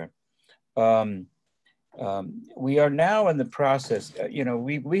Acosta up there. We are now in the process,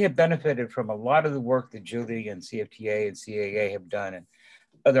 we have benefited from a lot of the work that Julie and CFTA and CAA have done and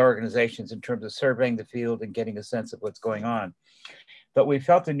other organizations in terms of surveying the field and getting a sense of what's going on. But we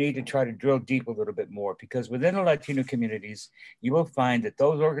felt the need to try to drill deep a little bit more, because within the Latino communities, you will find that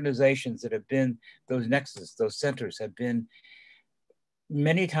those organizations that have been, those nexus, those centers have been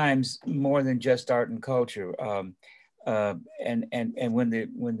many times more than just art and culture. And when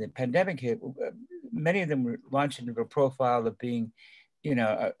the pandemic hit, many of them were launched into a profile of being,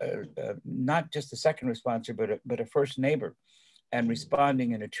 not just a second responder, but a first neighbor, and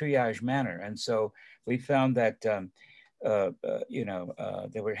responding in a triage manner. And so we found that they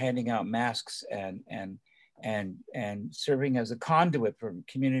were handing out masks and serving as a conduit for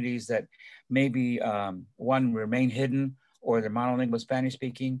communities that maybe one remain hidden, or they're monolingual Spanish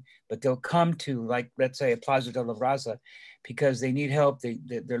speaking, but they'll come to, like, let's say a Plaza de la Raza because they need help.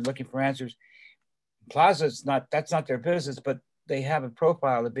 They're looking for answers. Plaza's that's not their business, but they have a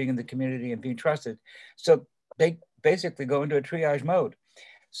profile of being in the community and being trusted. So they basically go into a triage mode.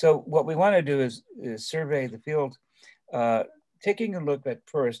 So what we want to do is survey the field, taking a look at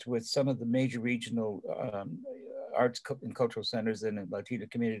first with some of the major regional arts and cultural centers in the Latino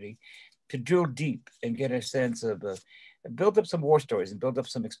community to drill deep and get a sense of build up some war stories and build up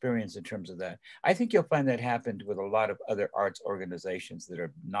some experience in terms of that. I think you'll find that happened with a lot of other arts organizations that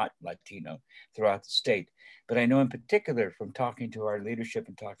are not Latino throughout the state. But I know in particular from talking to our leadership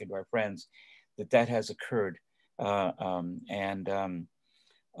and talking to our friends that has occurred.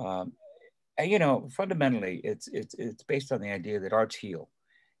 you know, fundamentally, it's based on the idea that arts heal.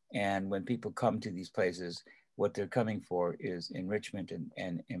 And when people come to these places, what they're coming for is enrichment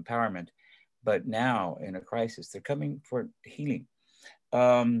and empowerment. But now in a crisis, they're coming for healing.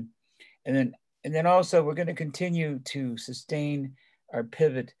 And then also we're going to continue to sustain our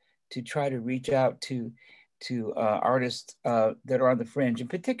pivot to try to reach out to artists that are on the fringe. In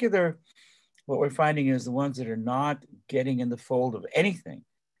particular, what we're finding is the ones that are not getting in the fold of anything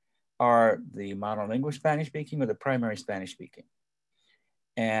are the monolingual Spanish speaking or the primary Spanish speaking.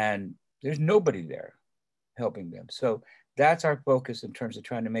 And there's nobody there helping them. So that's our focus in terms of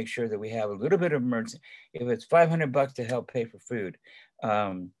trying to make sure that we have a little bit of emergency. If it's $500 to help pay for food,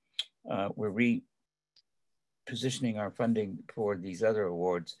 we're repositioning our funding for these other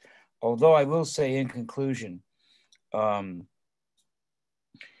awards. Although I will say in conclusion, the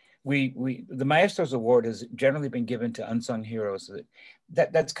Maestros Award has generally been given to unsung heroes.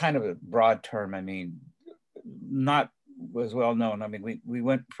 That's kind of a broad term. I mean, not as well known. I mean, we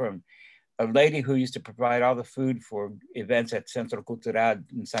went from a lady who used to provide all the food for events at Centro Cultural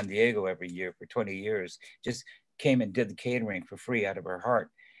in San Diego every year for 20 years, just came and did the catering for free out of her heart.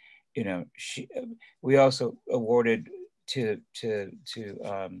 You know, we also awarded to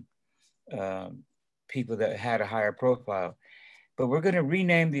people that had a higher profile. But we're going to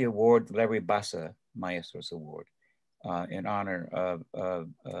rename the award Larry Bassa Maestros Award in honor of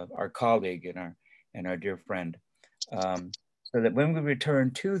our colleague and our dear friend. So that when we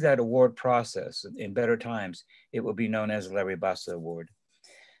return to that award process in better times, it will be known as the Larry Bassa Award.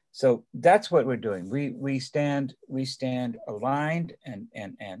 So that's what we're doing. We stand aligned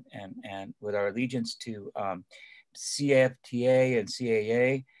and with our allegiance to CFTA and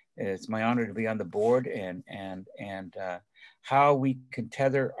CAA. It's my honor to be on the board and how we can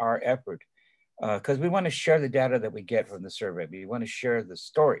tether our effort, because we want to share the data that we get from the survey. We want to share the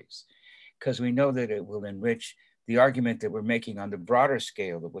stories because we know that it will enrich the argument that we're making on the broader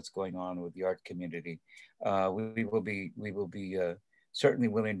scale of what's going on with the art community. We will be certainly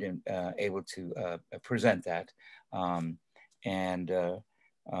willing to able to present that.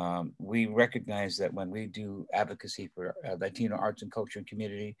 We recognize that when we do advocacy for Latino arts and culture and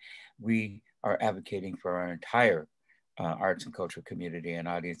community, we are advocating for our entire arts and cultural community and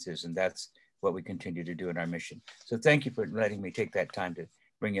audiences, and that's what we continue to do in our mission. So thank you for letting me take that time to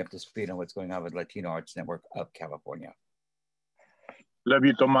bring you up to speed on what's going on with Latino Arts Network of California. Love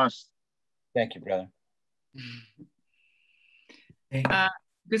you, Tomas. Thank you, brother.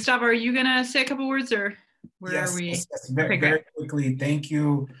 Gustavo, are you gonna say a couple words or where yes, are we? Yes. Very quickly, thank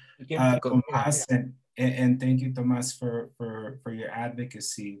you, Tomas, and thank you, Tomas, for your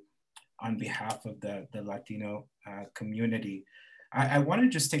advocacy on behalf of the Latino community. I want to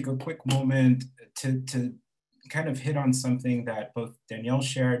just take a quick moment to kind of hit on something that both Danielle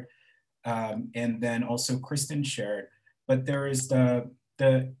shared and then also Kristen shared, but there is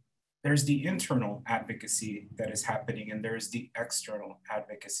there's the internal advocacy that is happening and there's the external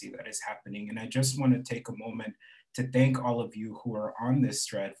advocacy that is happening. And I just want to take a moment to thank all of you who are on this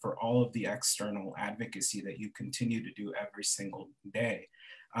thread for all of the external advocacy that you continue to do every single day.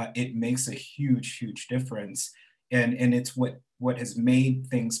 It makes a huge, huge difference. And it's what has made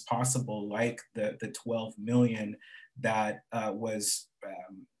things possible, like the 12 million that was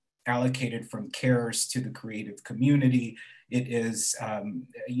allocated from CARES to the creative community. It is,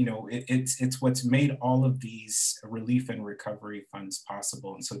 it's what's made all of these relief and recovery funds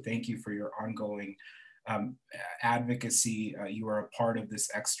possible. And so thank you for your ongoing advocacy. You are a part of this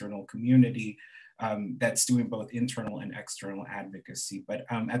external community that's doing both internal and external advocacy. But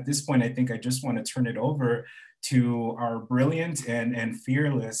at this point, I think I just want to turn it over to our brilliant and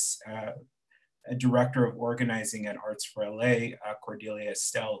fearless Director of Organizing at Arts for LA, Cordelia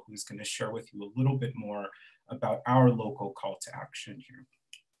Estelle, who's going to share with you a little bit more about our local call to action here.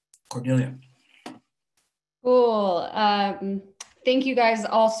 Cordelia. Cool. Thank you guys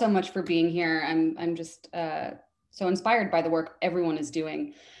all so much for being here. I'm just so inspired by the work everyone is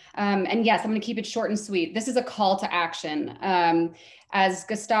doing. And yes, I'm going to keep it short and sweet. This is a call to action. As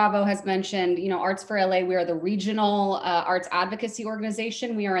Gustavo has mentioned, Arts for LA, we are the regional arts advocacy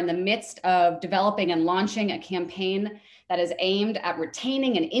organization. We are in the midst of developing and launching a campaign that is aimed at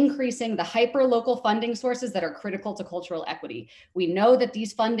retaining and increasing the hyper-local funding sources that are critical to cultural equity. We know that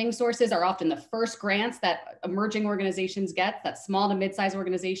these funding sources are often the first grants that emerging organizations get, that small to mid-sized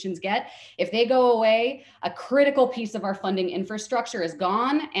organizations get. If they go away, a critical piece of our funding infrastructure is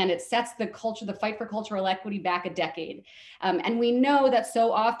gone, and it sets the fight for cultural equity back a decade. And we know know that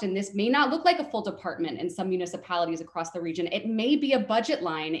so often this may not look like a full department in some municipalities across the region. It may be a budget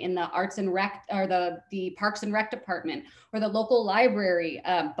line in the Arts and Rec or the Parks and Rec department or the local library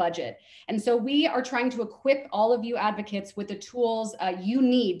budget. And so we are trying to equip all of you advocates with the tools you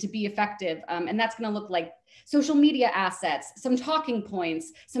need to be effective. And that's going to look like social media assets, some talking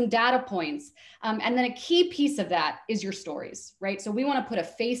points, some data points. And then a key piece of that is your stories, right? So we want to put a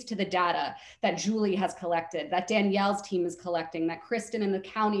face to the data that Julie has collected, that Danielle's team is collecting, that Kristen and the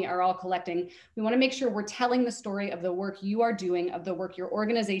county are all collecting. We want to make sure we're telling the story of the work you are doing, of the work your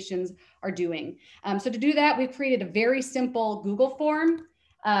organizations are doing. So to do that, we've created a very simple Google form.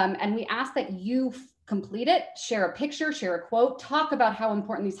 And we ask that you complete it, share a picture, share a quote, talk about how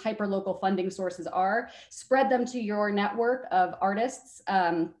important these hyperlocal funding sources are, spread them to your network of artists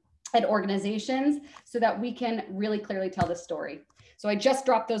and organizations so that we can really clearly tell this story. So I just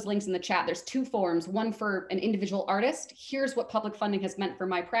dropped those links in the chat. There's two forms, one for an individual artist. Here's what public funding has meant for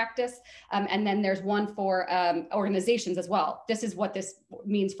my practice. And then there's one for organizations as well. This is what this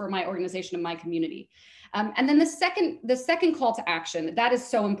means for my organization and my community. And then the second call to action, that is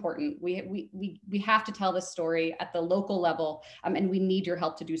so important. We have to tell this story at the local level, and we need your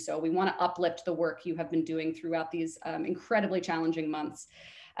help to do so. We want to uplift the work you have been doing throughout these incredibly challenging months.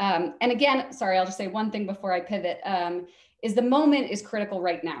 And again, sorry, I'll just say one thing before I pivot, is the moment is critical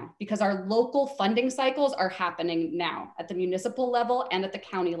right now because our local funding cycles are happening now at the municipal level and at the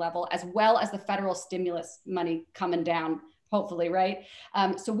county level, as well as the federal stimulus money coming down, hopefully, right?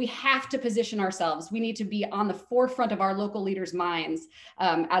 So we have to position ourselves. We need to be on the forefront of our local leaders' minds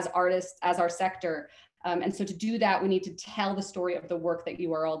as artists, as our sector. And so to do that, we need to tell the story of the work that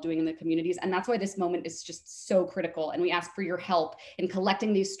you are all doing in the communities. And that's why this moment is just so critical. And we ask for your help in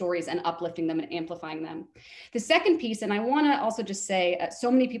collecting these stories and uplifting them and amplifying them. The second piece, and I want to also just say, so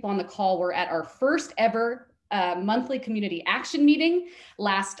many people on the call were at our first ever monthly community action meeting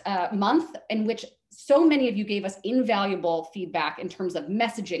last month, in which so many of you gave us invaluable feedback in terms of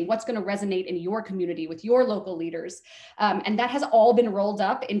messaging, what's going to resonate in your community with your local leaders. And that has all been rolled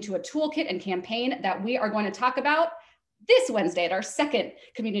up into a toolkit and campaign that we are going to talk about this Wednesday at our second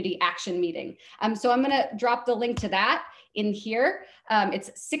community action meeting. So I'm going to drop the link to that in here.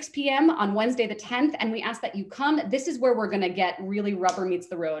 It's 6 p.m. on Wednesday the 10th, and we ask that you come. This is where we're going to get really rubber meets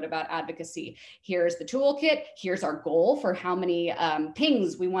the road about advocacy. Here's the toolkit. Here's our goal for how many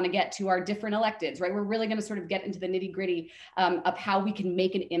pings we want to get to our different electeds, right? We're really going to sort of get into the nitty gritty of how we can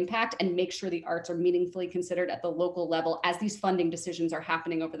make an impact and make sure the arts are meaningfully considered at the local level as these funding decisions are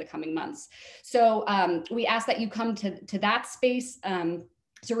happening over the coming months. So we ask that you come to that space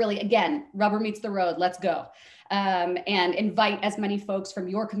to really, again, rubber meets the road, let's go. And invite as many folks from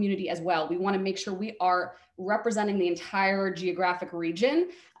your community as well. We want to make sure we are representing the entire geographic region.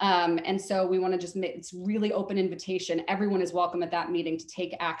 And so we want to just make, it's really open invitation. Everyone is welcome at that meeting to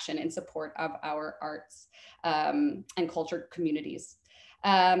take action in support of our arts and culture communities.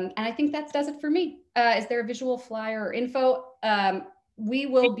 And I think that does it for me. Is there a visual flyer or info? We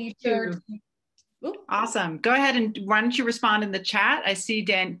will be sure to. Ooh. Awesome. Go ahead and why don't you respond in the chat? I see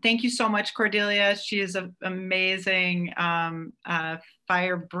Dan. Thank you so much, Cordelia. She is an amazing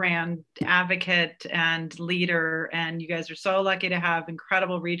firebrand advocate and leader. And you guys are so lucky to have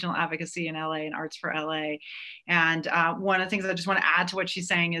incredible regional advocacy in LA and Arts for LA. And one of the things I just want to add to what she's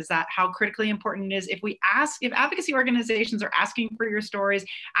saying is that how critically important it is if advocacy organizations are asking for your stories,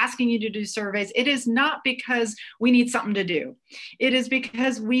 asking you to do surveys, it is not because we need something to do. It is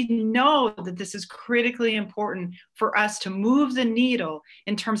because we know that this is critically important for us to move the needle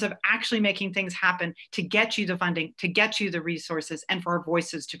in terms of actually making things happen, to get you the funding, to get you the resources, and for our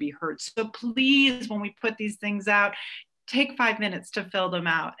voices to be heard. So please, when we put these things out, take 5 minutes to fill them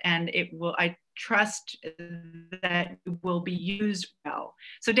out, and it will, I trust that it will be used well.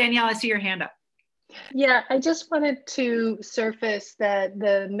 So Danielle, I see your hand up. Yeah, I just wanted to surface that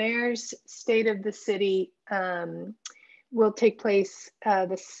the mayor's State of the City will take place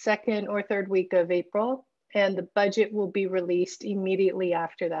the second or third week of April, and the budget will be released immediately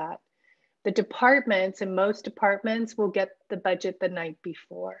after that. The departments, and most departments, will get the budget the night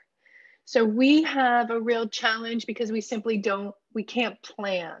before. So we have a real challenge because we simply we can't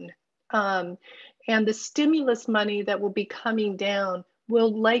plan. And the stimulus money that will be coming down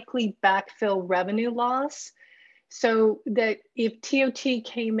will likely backfill revenue loss. So that if TOT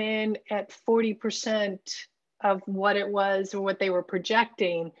came in at 40% of what it was or what they were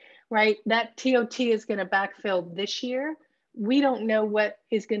projecting, right, that TOT is going to backfill this year. We don't know what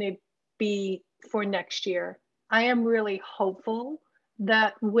is going to be for next year. I am really hopeful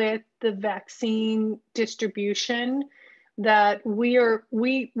that with the vaccine distribution that we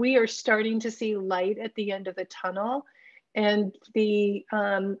are starting to see light at the end of the tunnel, and the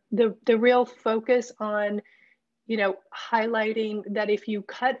real focus on, you know, highlighting that if you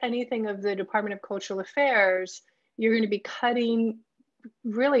cut anything of the Department of Cultural Affairs, you're going to be cutting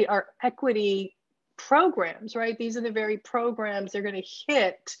really our equity programs, right? These are the very programs that are going to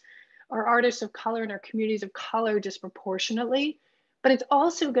hit our artists of color and our communities of color disproportionately. But it's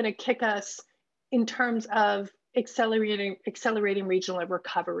also going to kick us in terms of accelerating regional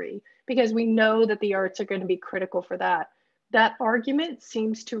recovery, because we know that the arts are going to be critical for that. That argument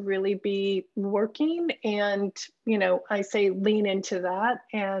seems to really be working, and, you know, I say lean into that.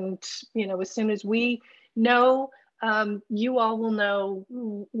 And, you know, as soon as we know, you all will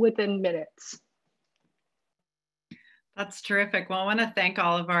know within minutes. That's terrific. Well, I want to thank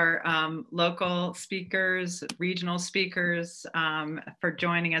all of our local speakers, regional speakers for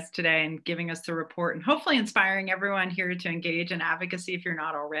joining us today and giving us the report, and hopefully inspiring everyone here to engage in advocacy if you're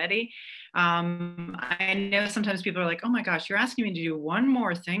not already. I know sometimes people are like, oh my gosh, you're asking me to do one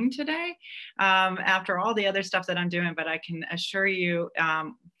more thing today after all the other stuff that I'm doing, but I can assure you,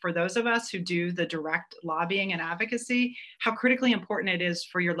 for those of us who do the direct lobbying and advocacy, how critically important it is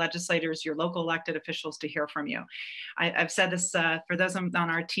for your legislators, your local elected officials to hear from you. I've said this for those on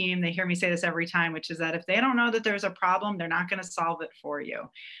our team, they hear me say this every time, which is that if they don't know that there's a problem, they're not going to solve it for you.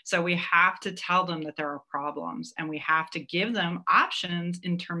 So we have to tell them that there are problems, and we have to give them options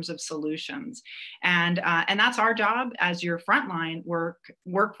in terms of solutions. And that's our job as your frontline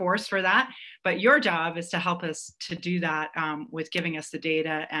workforce for that. But your job is to help us to do that with giving us the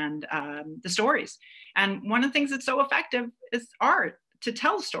data and the stories. And one of the things that's so effective is art, to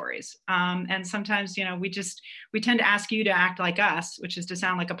tell stories. And sometimes, you know, we tend to ask you to act like us, which is to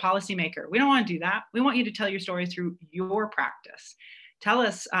sound like a policymaker. We don't want to do that. We want you to tell your story through your practice. Tell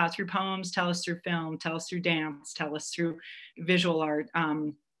us through poems, tell us through film, tell us through dance, tell us through visual art.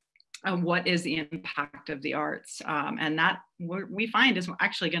 What is the impact of the arts? And that we find is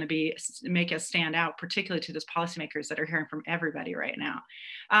actually going to make us stand out, particularly to those policymakers that are hearing from everybody right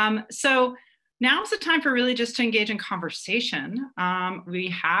now. So now's the time for really just to engage in conversation. We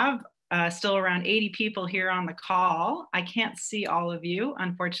have still around 80 people here on the call. I can't see all of you.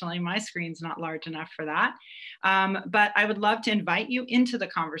 Unfortunately, my screen's not large enough for that. But I would love to invite you into the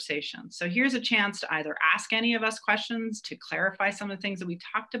conversation. So here's a chance to either ask any of us questions, to clarify some of the things that we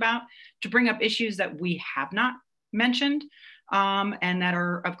talked about, to bring up issues that we have not mentioned, and that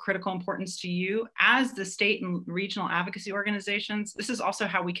are of critical importance to you as the state and regional advocacy organizations. This is also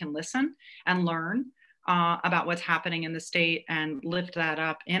how we can listen and learn about what's happening in the state and lift that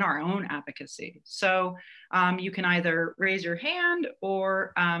up in our own advocacy. So you can either raise your hand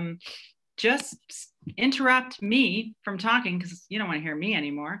or just interrupt me from talking, because you don't want to hear me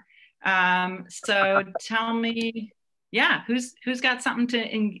anymore. So tell me, yeah, who's got something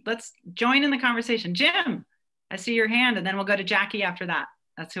to, let's join in the conversation. Jim, I see your hand, and then we'll go to Jackie after that.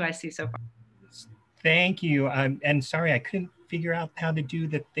 That's who I see so far. Thank you. And sorry, I couldn't figure out how to do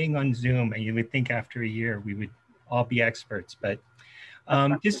the thing on Zoom. You would think after a year we would all be experts, but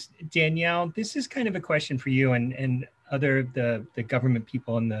Danielle, this is kind of a question for you and other of the government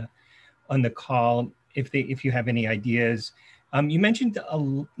people on the call, if you have any ideas. You mentioned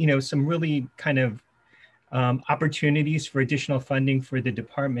some really kind of opportunities for additional funding for the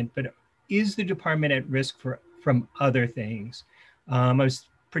department, but is the department at risk from other things? I was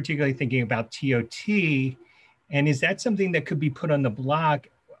particularly thinking about TOT, and is that something that could be put on the block,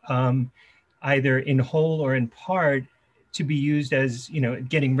 either in whole or in part, to be used as,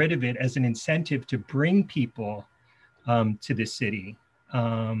 getting rid of it as an incentive to bring people to the city?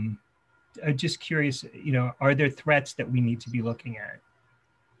 I'm just curious, are there threats that we need to be looking at?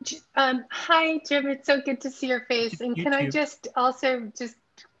 Hi, Jim, it's so good to see your face. And can I just also just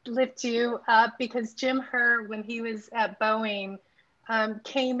lift you up, because Jim Herr, when he was at Boeing,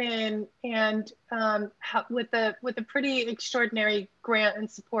 came in and with a pretty extraordinary grant and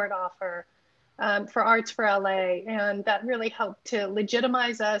support offer for Arts for LA, and that really helped to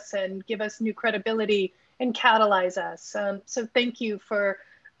legitimize us and give us new credibility and catalyze us. So thank you for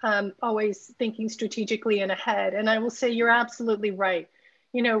always thinking strategically and ahead. And I will say you're absolutely right.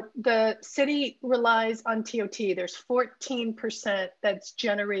 The city relies on TOT. There's 14% that's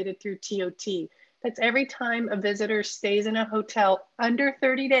generated through TOT. That's every time a visitor stays in a hotel under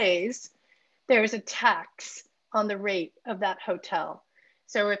 30 days, there's a tax on the rate of that hotel.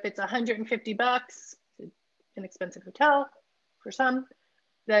 So if it's $150, an expensive hotel for some,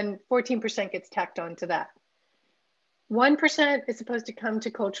 then 14% gets tacked onto that. 1% is supposed to come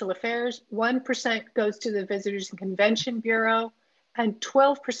to Cultural Affairs, 1% goes to the Visitors and Convention Bureau, and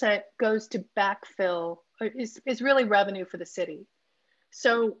 12% goes to backfill, is really revenue for the city.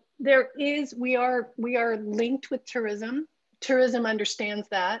 So we are linked with tourism. Tourism understands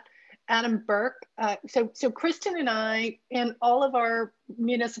that. Adam Burke, so Kristen and I and all of our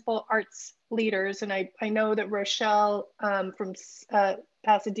municipal arts leaders, and I know that Rochelle from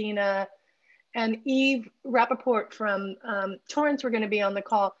Pasadena and Eve Rappaport from Torrance were going to be on the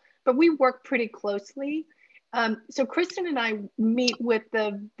call, but we work pretty closely. So Kristen and I meet with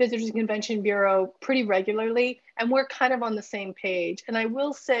the Visitors and Convention Bureau pretty regularly, and we're kind of on the same page. And I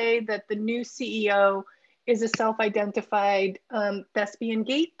will say that the new CEO is a self-identified thespian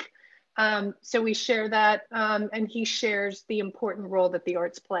geek. So we share that, and he shares the important role that the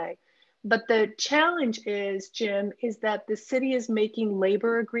arts play. But the challenge is, Jim, is that the city is making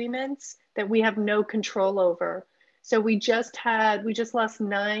labor agreements that we have no control over. So we just lost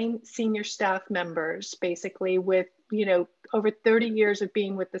 9 senior staff members, basically, with, you know, over 30 years of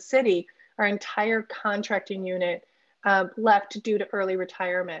being with the city. Our entire contracting unit left due to early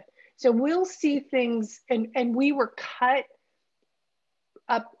retirement. So we'll see things, and we were cut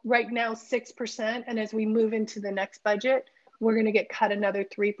up right now 6%. And as we move into the next budget, we're going to get cut another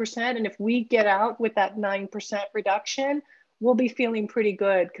 3%. And if we get out with that 9% reduction, we'll be feeling pretty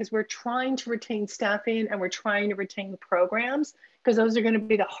good, because we're trying to retain staffing and we're trying to retain programs, because those are going to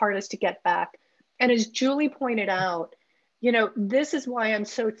be the hardest to get back. And as Julie pointed out, you know, this is why I'm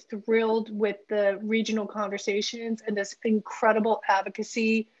so thrilled with the regional conversations and this incredible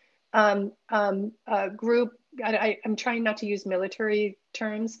advocacy group. I'm trying not to use military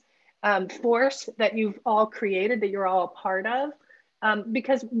terms, force that you've all created, that you're all a part of.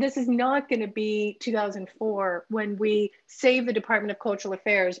 Because this is not going to be 2004 when we saved the Department of Cultural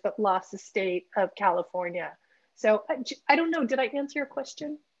Affairs but lost the state of California. So I don't know, did I answer your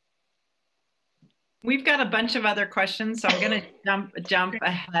question? We've got a bunch of other questions, so I'm going to jump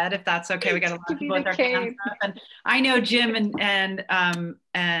ahead if that's okay. We got a lot of people with their hands up, and I know Jim and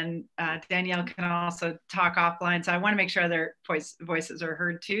Danielle can also talk offline, so I want to make sure their voices are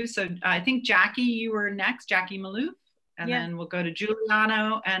heard too. So I think Jackie, you were next, Jackie Maloof. And then we'll go to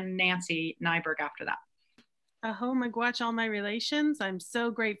Giuliano and Nancy Nyberg after that. Aho Miigwech, all my relations. I'm so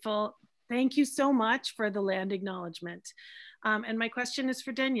grateful. Thank you so much for the land acknowledgement. And my question is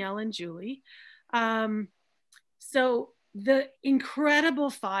for Danielle and Julie. So the incredible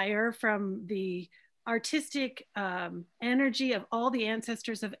fire from the artistic energy of all the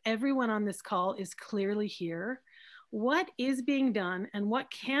ancestors of everyone on this call is clearly here. What is being done and what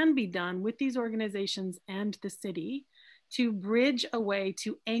can be done with these organizations and the city to bridge a way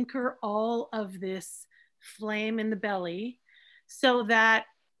to anchor all of this flame in the belly, so that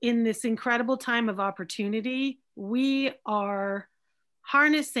in this incredible time of opportunity, we are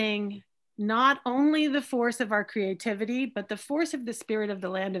harnessing not only the force of our creativity, but the force of the spirit of the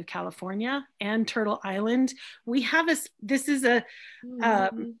land of California and Turtle Island. We have this is a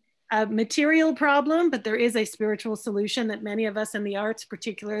material problem, but there is a spiritual solution that many of us in the arts,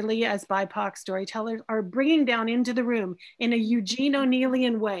 particularly as BIPOC storytellers, are bringing down into the room in a Eugene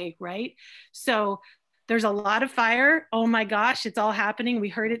O'Neillian way, right? So there's a lot of fire. Oh my gosh, it's all happening. We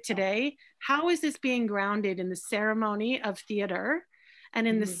heard it today. How is this being grounded in the ceremony of theater and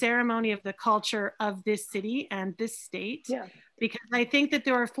in the ceremony of the culture of this city and this state? Yeah. Because I think that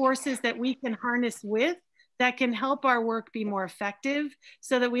there are forces that we can harness with that can help our work be more effective,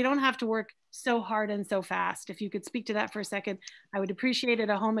 so that we don't have to work so hard and so fast. If you could speak to that for a second, I would appreciate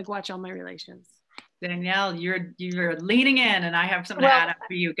it. Aho Miigwech, all my relations. Danielle, you're leaning in, and I have something to add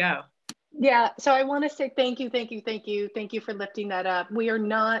after you go. Yeah, so I want to say thank you for lifting that up. We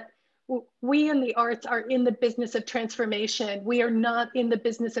in the arts are in the business of transformation. We are not in the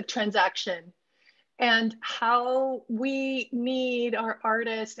business of transaction. And how we need our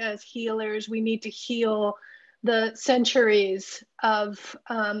artists as healers, we need to heal the centuries of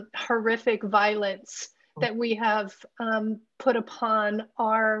horrific violence that we have put upon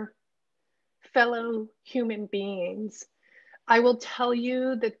our fellow human beings. I will tell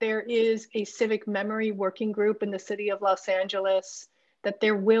you that there is a civic memory working group in the city of Los Angeles, that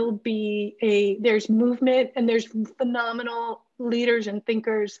there will be there's movement, and there's phenomenal leaders and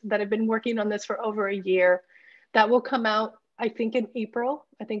thinkers that have been working on this for over a year. That will come out, I think, in April.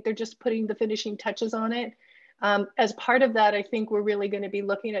 I think they're just putting the finishing touches on it. As part of that, I think we're really going to be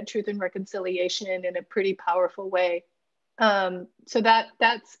looking at truth and reconciliation in a pretty powerful way. So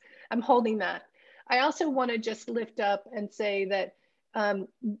that's, I'm holding that. I also want to just lift up and say that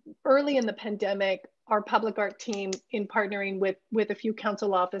early in the pandemic, our public art team, in partnering with a few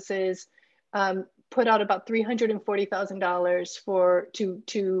council offices, put out about $340,000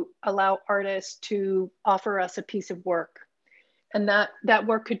 to allow artists to offer us a piece of work. And that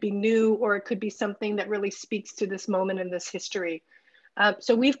work could be new, or it could be something that really speaks to this moment in this history.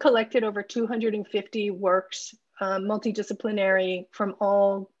 So we've collected over 250 works, multidisciplinary, from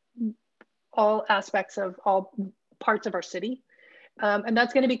all aspects of all parts of our city. And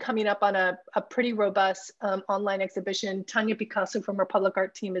that's going to be coming up on a pretty robust online exhibition. Tanya Picasso from our public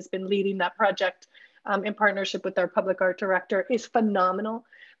art team has been leading that project in partnership with our public art director. It's phenomenal.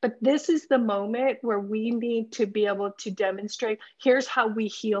 But this is the moment where we need to be able to demonstrate, here's how we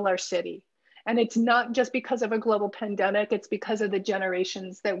heal our city. And it's not just because of a global pandemic, it's because of the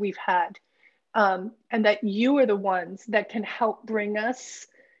generations that we've had. And that you are the ones that can help bring us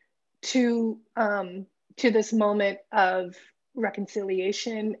to this moment of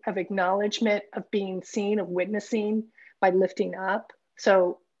reconciliation, of acknowledgement, of being seen, of witnessing, by lifting up.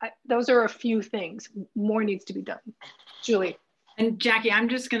 So those are a few things. More needs to be done. Julie. And Jackie, I'm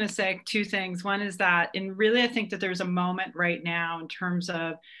just going to say two things. One is that, and really I think that there's a moment right now in terms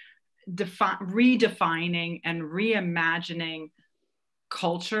of redefining and reimagining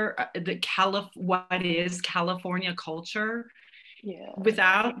culture, what is California culture,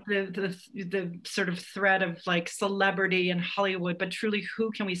 without the sort of threat of like celebrity and Hollywood, but truly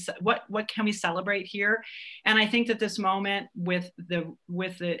what can we celebrate here? And I think that this moment with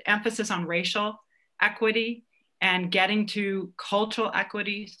the emphasis on racial equity and getting to cultural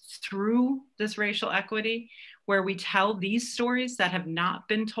equity through this racial equity, where we tell these stories that have not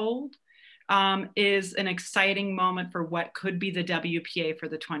been told, is an exciting moment for what could be the WPA for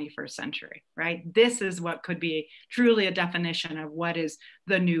the 21st century, right? This is what could be truly a definition of what is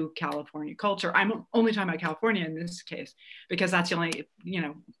the new California culture. I'm only talking about California in this case, because that's the only,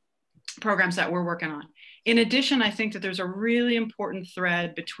 programs that we're working on. In addition, I think that there's a really important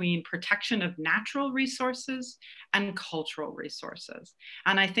thread between protection of natural resources and cultural resources.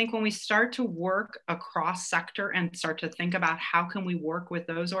 And I think when we start to work across sector and start to think about how can we work with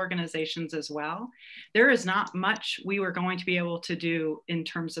those organizations as well, there is not much we were going to be able to do in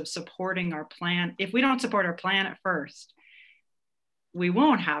terms of supporting our plan. If we don't support our planet first, we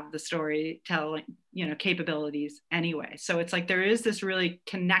won't have the storytelling, capabilities anyway. So it's like there is this really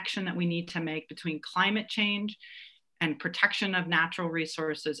connection that we need to make between climate change and protection of natural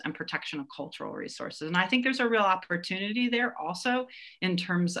resources and protection of cultural resources. And I think there's a real opportunity there also in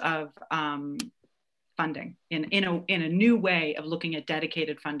terms of funding in a new way of looking at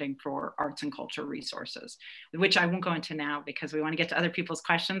dedicated funding for arts and culture resources, which I won't go into now because we want to get to other people's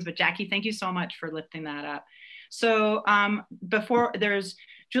questions. But Jackie, thank you so much for lifting that up. So before there's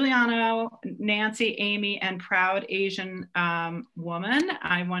Giuliano, Nancy, Amy, and Proud Asian Woman.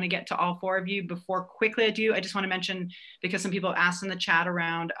 I want to get to all four of you. Before quickly I just want to mention, because some people have asked in the chat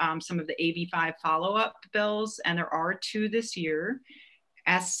around some of the AB5 follow-up bills, and there are two this year.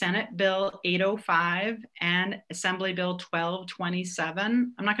 As Senate Bill 805 and Assembly Bill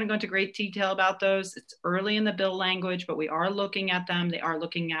 1227. I'm not going to go into great detail about those. It's early in the bill language, but we are looking at them. They are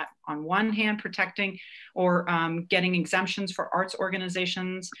looking at, on one hand, protecting or getting exemptions for arts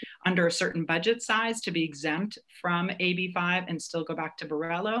organizations under a certain budget size to be exempt from AB5 and still go back to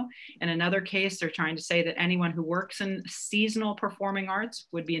Borrello. In another case, they're trying to say that anyone who works in seasonal performing arts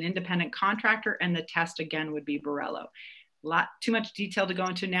would be an independent contractor, and the test again would be Borrello. Too much detail to go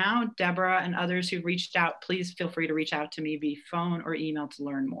into now. Deborah and others who've reached out, please feel free to reach out to me via phone or email to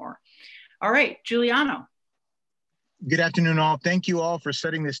learn more. All right, Giuliano. Good afternoon, all. Thank you all for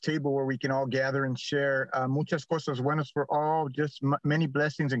setting this table where we can all gather and share. Muchas cosas buenas for all, just many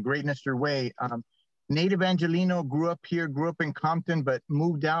blessings and greatness your way. Native Angelino, grew up here, grew up in Compton, but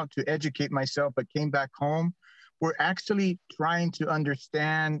moved out to educate myself, but came back home. We're actually trying to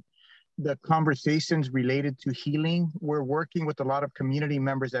understand the conversations related to healing. We're working with a lot of community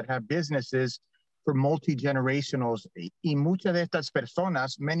members that have businesses for multi-generationals. Y muchas de estas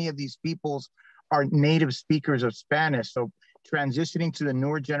personas, many of these peoples are native speakers of Spanish. So transitioning to the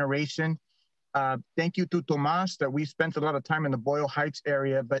newer generation. Thank you to Tomas that we spent a lot of time in the Boyle Heights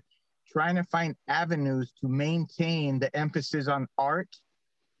area, but trying to find avenues to maintain the emphasis on art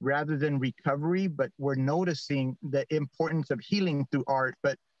rather than recovery. But we're noticing the importance of healing through art,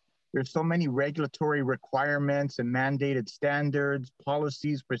 but there's so many regulatory requirements and mandated standards,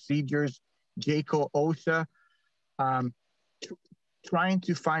 policies, procedures, JCO, OSHA, trying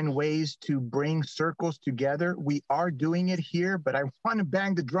to find ways to bring circles together. We are doing it here, but I want to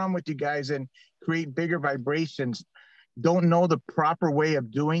bang the drum with you guys and create bigger vibrations. Don't know the proper way of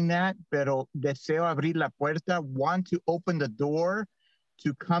doing that, pero deseo abrir la puerta, want to open the door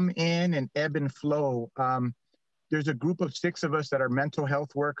to come in and ebb and flow. There's a group of 6 of us that are mental health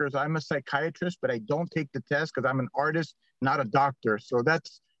workers. I'm a psychiatrist, but I don't take the test because I'm an artist, not a doctor. So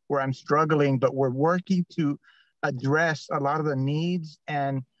that's where I'm struggling, but we're working to address a lot of the needs.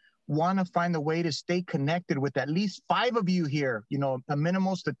 And want to find a way to stay connected with at least 5 of you here, you know, a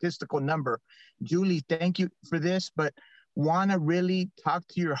minimal statistical number. Julie, thank you for this, but want to really talk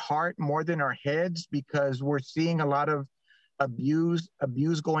to your heart more than our heads, because we're seeing a lot of abuse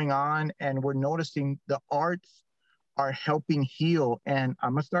going on, and we're noticing the arts are helping heal. And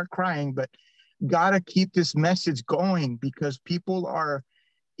I'm gonna start crying, but gotta keep this message going, because people are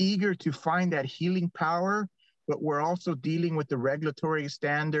eager to find that healing power, but we're also dealing with the regulatory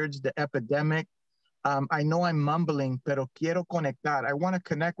standards, the epidemic. I know I'm mumbling, pero quiero conectar. I want to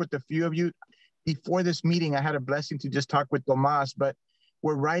connect with a few of you. Before this meeting, I had a blessing to just talk with Tomas, but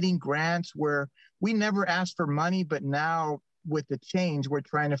we're writing grants where we never asked for money, but now with the change, we're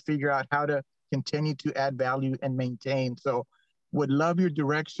trying to figure out how to continue to add value and maintain. So would love your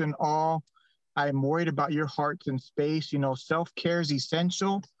direction all. I'm worried about your hearts and space. You know, self-care is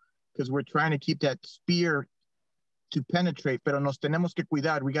essential because we're trying to keep that spear to penetrate, pero nos tenemos que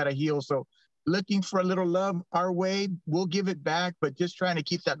cuidar. We got to heal. So looking for a little love our way, we'll give it back, but just trying to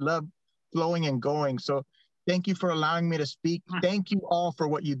keep that love flowing and going. So thank you for allowing me to speak. Thank you all for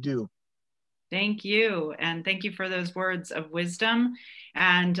what you do. Thank you. And thank you for those words of wisdom.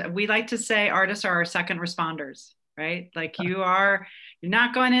 And we like to say artists are our second responders, right? Like you're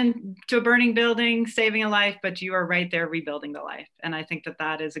not going into a burning building, saving a life, but you are right there rebuilding the life. And I think that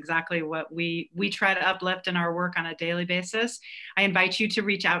that is exactly what we try to uplift in our work on a daily basis. I invite you to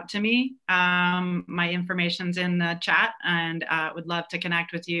reach out to me. My information's in the chat, and would love to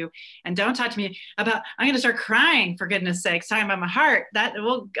connect with you. And don't talk to me about, I'm going to start crying, for goodness sakes, talking about my heart.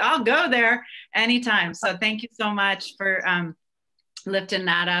 I'll go there anytime. So thank you so much for lifting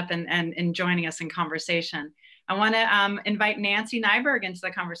that up and joining us in conversation. I want to invite Nancy Nyberg into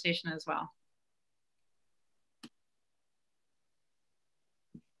the conversation as well.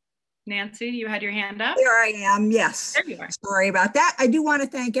 Nancy, you had your hand up? There I am, yes. There you are. Sorry about that. I do want to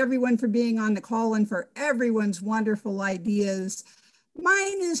thank everyone for being on the call and for everyone's wonderful ideas.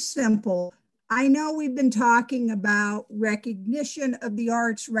 Mine is simple. I know we've been talking about recognition of the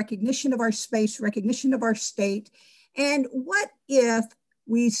arts, recognition of our space, recognition of our state. And what if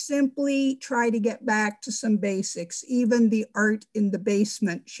we simply try to get back to some basics, even the art in the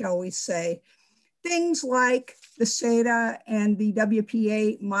basement, shall we say. Things like the SEDA and the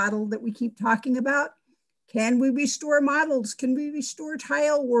WPA model that we keep talking about. Can we restore models? Can we restore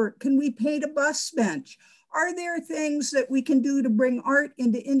tile work? Can we paint a bus bench? Are there things that we can do to bring art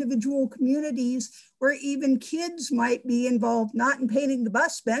into individual communities where even kids might be involved, not in painting the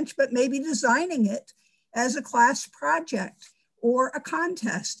bus bench, but maybe designing it as a class project or a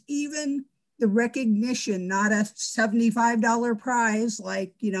contest? Even the recognition, not a $75 prize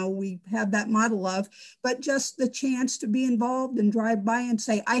like, you know, we have that model of, but just the chance to be involved and drive by and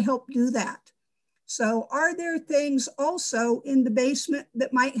say, I helped do that. So are there things also in the basement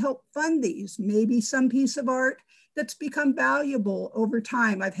that might help fund these? Maybe some piece of art that's become valuable over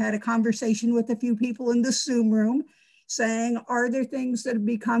time. I've had a conversation with a few people in the Zoom room saying, are there things that have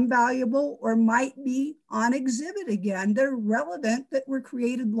become valuable or might be on exhibit again that are relevant that were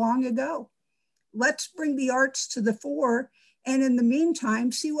created long ago? Let's bring the arts to the fore, and in the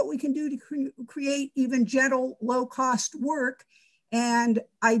meantime, see what we can do to create even gentle, low-cost work. And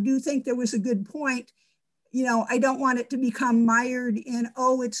I do think there was a good point. You know, I don't want it to become mired in,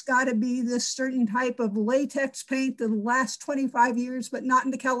 oh, it's got to be this certain type of latex paint that lasts 25 years, but not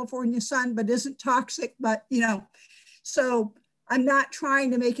in the California sun, but isn't toxic, but, you know. So I'm not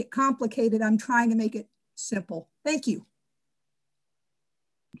trying to make it complicated. I'm trying to make it simple. Thank you.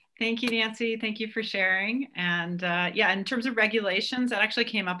 Thank you, Nancy. Thank you for sharing. And yeah, in terms of regulations, that actually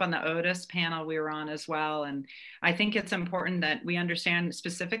came up on the Otis panel we were on as well. And I think it's important that we understand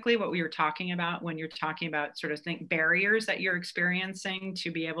specifically what we were talking about when you're talking about sort of barriers that you're experiencing to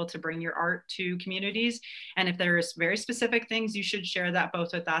be able to bring your art to communities. And if there's very specific things, you should share that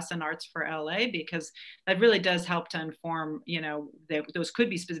both with us and Arts for LA, because that really does help to inform, you know, those could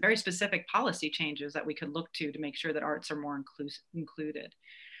be very specific policy changes that we could look to make sure that arts are more included.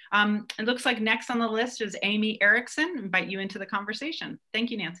 It looks like next on the list is Amy Erickson. Invite you into the conversation. Thank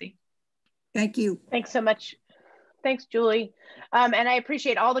you, Nancy. Thank you. Thanks so much. Thanks, Julie. And I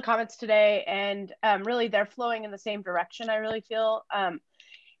appreciate all the comments today, and really they're flowing in the same direction, I really feel.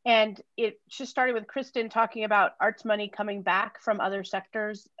 And it just started with Kristen talking about arts money coming back from other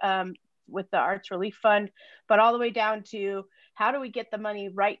sectors with the Arts Relief Fund, but all the way down to how do we get the money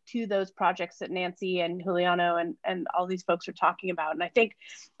right to those projects that Nancy and Juliano and all these folks are talking about. And I think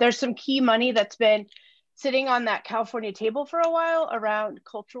there's some key money that's been sitting on that California table for a while around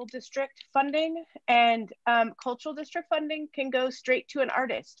cultural district funding, and cultural district funding can go straight to an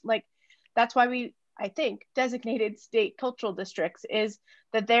artist. Like that's why we, I think, designated state cultural districts, is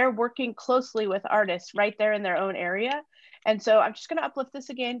that they're working closely with artists right there in their own area. And so I'm just going to uplift this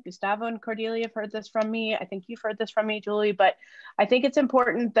again. Gustavo and Cordelia have heard this from me. I think you've heard this from me, Julie, but I think it's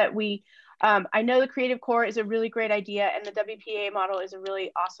important that we, I know the Creative Core is a really great idea and the WPA model is a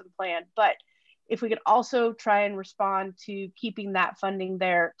really awesome plan, but if we could also try and respond to keeping that funding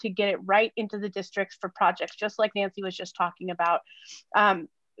there to get it right into the districts for projects, just like Nancy was just talking about,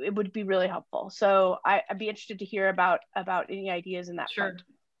 it would be really helpful. So I'd be interested to hear about any ideas in that front.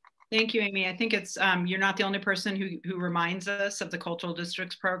 Thank you, Amy. I think it's, you're not the only person who reminds us of the Cultural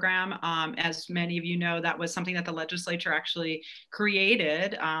Districts Program. As many of you know, that was something that the legislature actually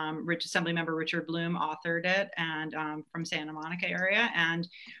created. Assemblymember Richard Bloom authored it and from Santa Monica area. And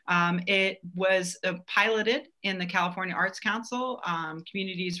it was piloted in the California Arts Council.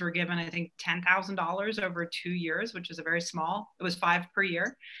 Communities were given, I think, $10,000 over 2 years, which is a very small, it was 5 per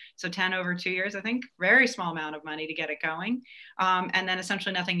year. So 10 over 2 years, I think, very small amount of money to get it going. And then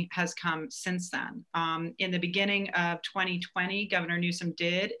essentially nothing has come since then. In the beginning of 2020, Governor Newsom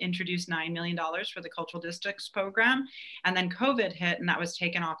did introduce $9 million for the Cultural Districts Program, and then COVID hit and that was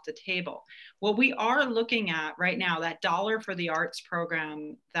taken off the table. What we are looking at right now, that dollar for the arts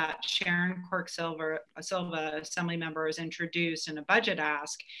program that Sharon Quirk-Silva, Assembly member, has introduced in a budget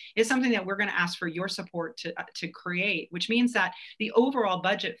ask, is something that we're going to ask for your support to create, which means that the overall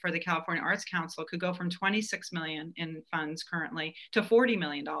budget for the California Arts Council could go from $26 million in funds currently to $40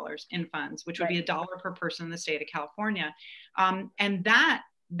 million in funds, which would be $1 per person in the state of California. And that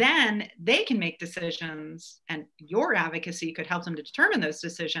then they can make decisions, and your advocacy could help them to determine those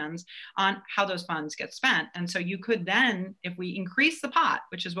decisions on how those funds get spent. And so you could then, if we increase the pot,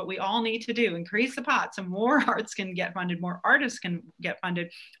 which is what we all need to do, increase the pot so more arts can get funded, more artists can get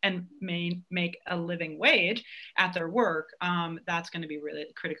funded and make a living wage at their work, that's going to be really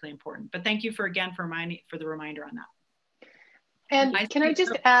critically important. But thank you for the reminder on that. And can I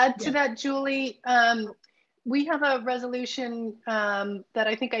just add to that, Julie? We have a resolution that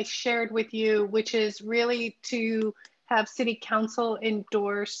I think I shared with you, which is really to have City Council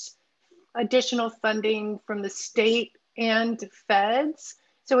endorse additional funding from the state and feds.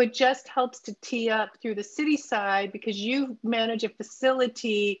 So it just helps to tee up through the city side, because you manage a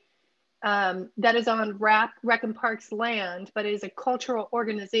facility that is on Rec and Parks land, but is a cultural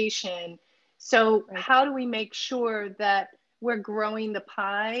organization. So how do we make sure that we're growing the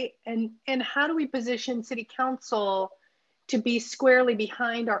pie, and how do we position City Council to be squarely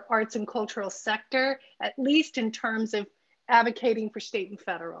behind our arts and cultural sector, at least in terms of advocating for state and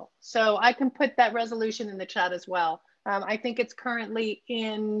federal? So I can put that resolution in the chat as well. I think it's currently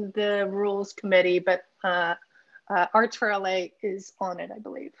in the Rules Committee, but Arts for LA is on it, I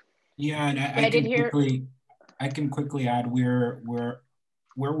believe. Yeah, and I can quickly add, we're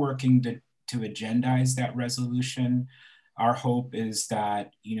working to agendize that resolution. Our hope is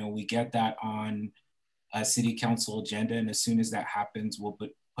that, you know, we get that on a City Council agenda, and as soon as that happens, we'll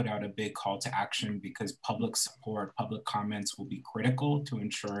put out a big call to action, because public support, public comments will be critical to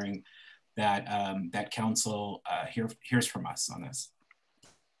ensuring that that council hears from us on this.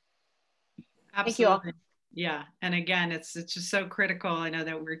 Absolutely. Thank you all. Yeah, and again, it's just so critical. I know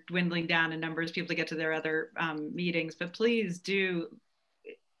that we're dwindling down in numbers of people to get to their other meetings, but please do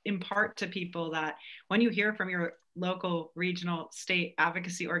impart to people that when you hear from your local, regional, state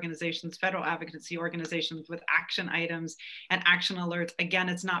advocacy organizations, federal advocacy organizations with action items and action alerts, again,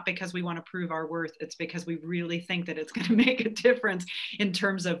 it's not because we want to prove our worth, it's because we really think that it's going to make a difference in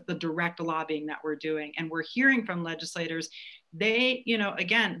terms of the direct lobbying that we're doing. And we're hearing from legislators, they, you know,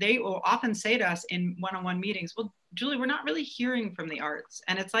 again, they will often say to us in one-on-one meetings, well, Julie, we're not really hearing from the arts.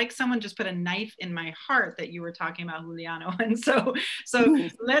 And it's like someone just put a knife in my heart that you were talking about, Juliano. And so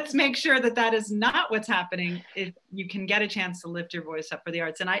let's make sure that that is not what's happening if you can get a chance to lift your voice up for the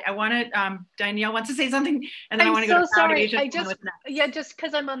arts. And I want to, Danielle wants to say something, and then I want to go to Proud Asian. Just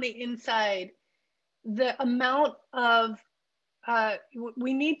because I'm on the inside, the amount of,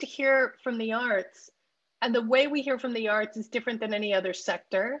 we need to hear from the arts, and the way we hear from the arts is different than any other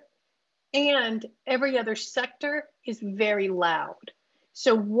sector. And every other sector is very loud.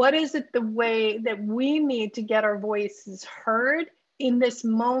 So what is it the way that we need to get our voices heard in this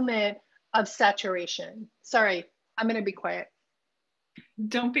moment of saturation? Sorry, I'm gonna be quiet.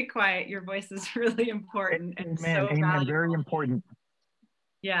 Don't be quiet, your voice is really important. And so amen, very important.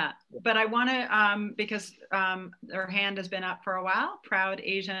 Yeah, but I wanna, because her hand has been up for a while, Proud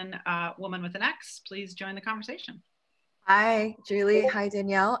Asian Woman with an X, please join the conversation. Hi, Julie. Hi,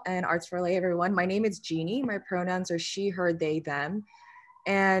 Danielle, and Arts for LA, everyone. My name is Jeannie. My pronouns are she, her, they, them.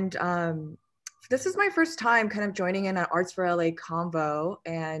 And this is my first time kind of joining in an Arts for LA convo,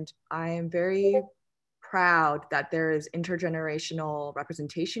 and I am very proud that there is intergenerational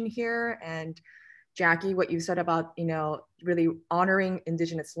representation here. And Jackie, what you said about, you know, really honoring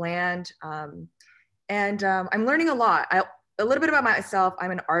Indigenous land. I'm learning a lot. A little bit about myself.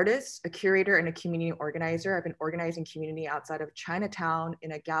 I'm an artist, a curator, and a community organizer. I've been organizing community outside of Chinatown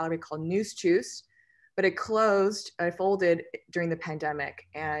in a gallery called News Choose, but it closed, it folded during the pandemic.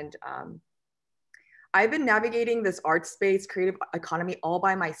 And I've been navigating this art space, creative economy all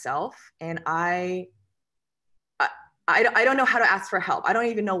by myself. And I don't know how to ask for help. I don't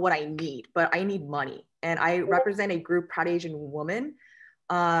even know what I need, but I need money. And I represent a group, Proud Asian Woman.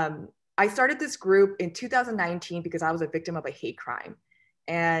 I started this group in 2019 because I was a victim of a hate crime.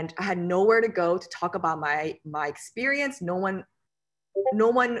 And I had nowhere to go to talk about my experience. No one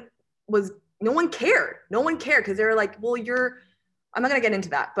cared. No one cared because they were like, well, I'm not gonna get into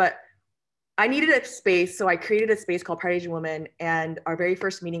that, but I needed a space. So I created a space called Proud Asian Woman. And our very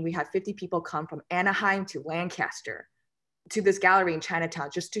first meeting, we had 50 people come from Anaheim to Lancaster to this gallery in Chinatown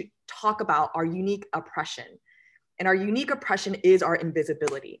just to talk about our unique oppression. And our unique oppression is our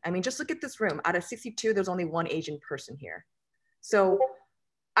invisibility. I mean, just look at this room. Out of 62, there's only one Asian person here. So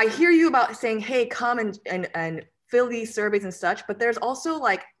I hear you about saying, hey, come and fill these surveys and such, but there's also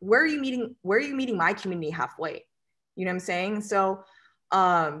like, where are you meeting my community halfway? You know what I'm saying? So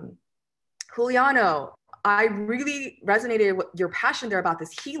Juliano, I really resonated with your passion there about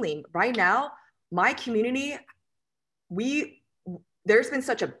this healing. Right now, my community, there's been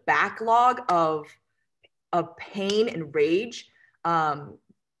such a backlog of pain and rage. And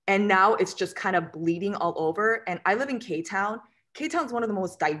now it's just kind of bleeding all over. And I live in K-Town. K-Town is one of the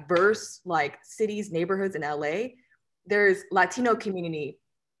most diverse like cities, neighborhoods in LA. There's Latino community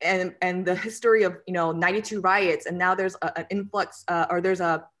and the history of, you know, 92 riots. And now there's an influx there's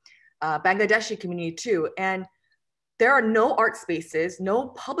a Bangladeshi community too. And there are no art spaces, no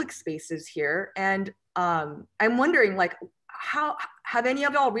public spaces here. And I'm wondering, like, how have any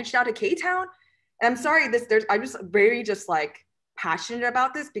of y'all reached out to K-Town? And I'm sorry, I'm just very like passionate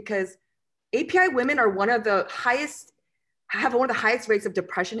about this because API women are have one of the highest rates of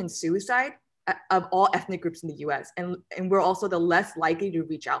depression and suicide of all ethnic groups in the US. And we're also the less likely to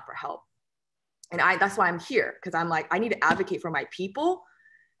reach out for help. And that's why I'm here, because I'm like, I need to advocate for my people.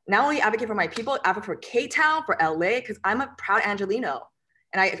 Not only advocate for my people, advocate for K-Town, for LA, because I'm a proud Angelino.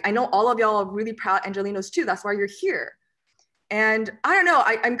 And I know all of y'all are really proud Angelinos too. That's why you're here. And I don't know,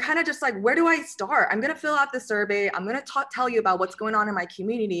 I'm kind of just like, where do I start? I'm gonna fill out the survey. I'm gonna tell you about what's going on in my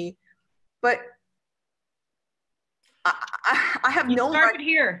community, but I have no- You started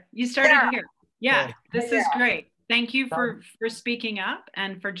here. Yeah, this is great. Thank you for speaking up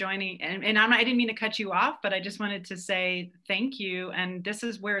and for joining. And I didn't mean to cut you off, but I just wanted to say thank you. And this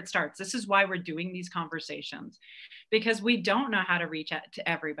is where it starts. This is why we're doing these conversations, because we don't know how to reach out to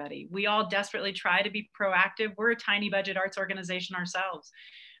everybody. We all desperately try to be proactive. We're a tiny budget arts organization ourselves.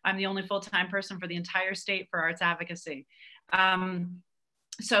 I'm the only full-time person for the entire state for arts advocacy.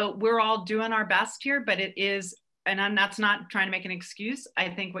 So we're all doing our best here, but it is, and that's not trying to make an excuse. I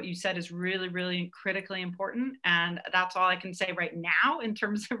think what you said is really, really critically important. And that's all I can say right now in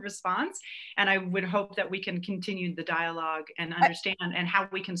terms of response. And I would hope that we can continue the dialogue and understand and how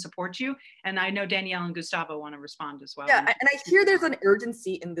we can support you. And I know Danielle and Gustavo want to respond as well. Yeah, and I hear there's an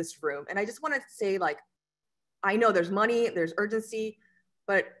urgency in this room. And I just want to say, like, I know there's money, there's urgency,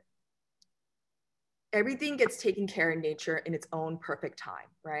 but everything gets taken care in nature in its own perfect time,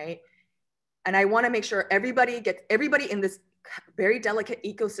 right? And I want to make sure everybody in this very delicate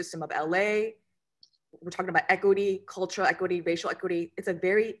ecosystem of LA, we're talking about equity, cultural equity, racial equity. It's a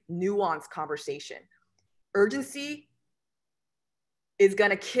very nuanced conversation. Urgency is going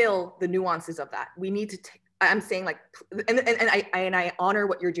to kill the nuances of that. We need to I'm saying, like, and I honor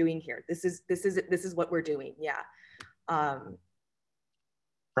what you're doing here. This is what we're doing. Yeah.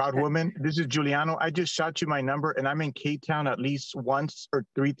 Proud Woman, this is Giuliano. I just shot you my number and I'm in K-Town at least once or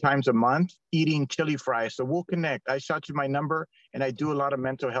 3 times a month eating chili fries. So we'll connect. I shot you my number and I do a lot of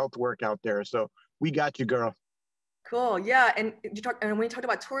mental health work out there. So we got you, girl. Cool, yeah. And when you talked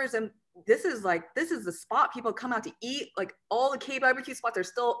about tourism, this is the spot people come out to eat. Like all the K barbecue spots are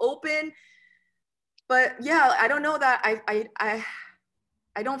still open. But yeah, I don't know that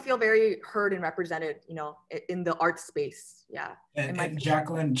I don't feel very heard and represented, you know, in the art space. Yeah. And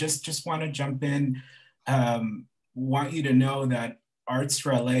Jacqueline, just want to jump in. Want you to know that Arts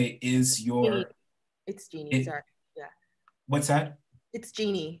for LA is your. It's Jeannie. Sorry. Yeah. What's that? It's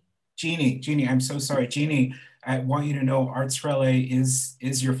Jeannie. Jeannie. I'm so sorry, Jeannie. I want you to know Arts for LA is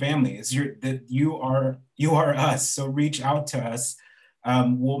your family. You are us. So reach out to us.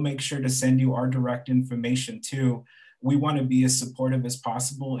 We'll make sure to send you our direct information too. we want to be as supportive as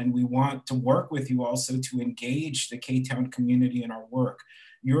possible, and we want to work with you also to engage the K-Town community in our work.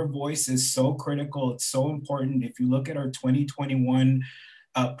 Your voice is so critical, it's so important. If you look at our 2021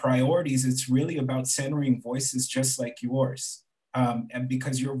 priorities, it's really about centering voices just like yours. And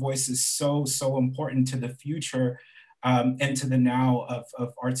because your voice is so, so important to the future and to the now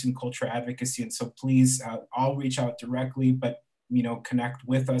of arts and culture advocacy. And so please, I'll reach out directly, but connect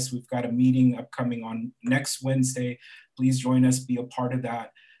with us. We've got a meeting upcoming on next Wednesday. Please join us, be a part of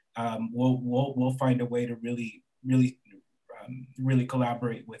that. We'll find a way to really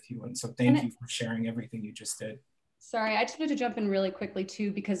collaborate with you. And so thank you for sharing everything you just did. Sorry, I just wanted to jump in really quickly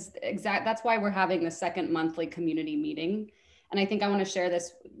too, because that's why we're having the second monthly community meeting. And I think I want to share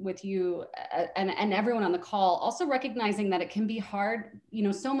this with you and everyone on the call, also recognizing that it can be hard.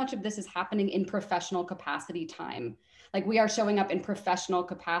 So much of this is happening in professional capacity time. Like, we are showing up in professional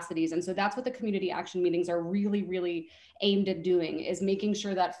capacities. And so that's what the community action meetings are really, really aimed at doing, is making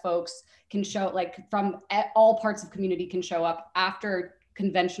sure that folks can show, like, from all parts of community can show up after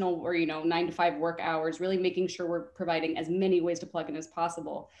conventional or 9 to 5 work hours, really making sure we're providing as many ways to plug in as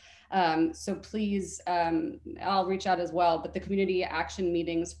possible. So please, I'll reach out as well, but the community action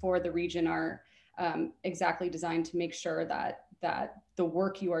meetings for the region are exactly designed to make sure that the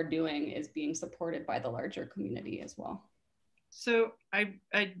work you are doing is being supported by the larger community as well. So I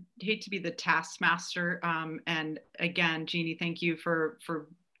hate to be the taskmaster, and again, Jeannie, thank you for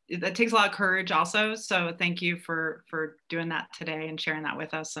that takes a lot of courage also. So thank you for doing that today and sharing that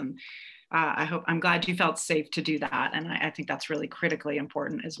with us. And I'm glad you felt safe to do that. And I think that's really critically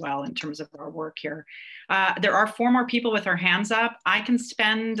important as well in terms of our work here. There are 4 more people with their hands up. I can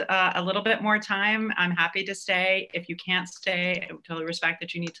spend a little bit more time. I'm happy to stay. If you can't stay, I totally respect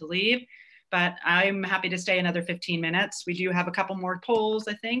that you need to leave, but I'm happy to stay another 15 minutes. We do have a couple more polls,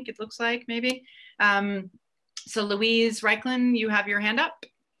 I think it looks like, maybe. So Louise Reichlin, you have your hand up.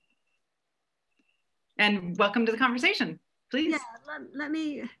 And welcome to the conversation, please. Yeah, let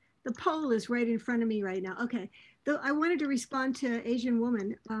me, the poll is right in front of me right now. Okay, I wanted to respond to Asian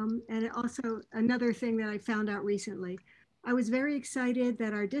Woman, and also another thing that I found out recently. I was very excited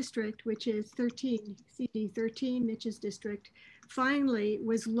that our district, which is 13, CD 13, Mitch's district, finally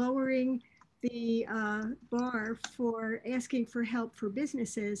was lowering the bar for asking for help for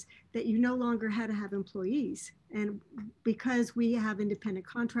businesses, that you no longer had to have employees. And because we have independent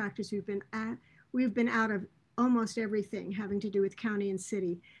contractors, we've been out of almost everything having to do with county and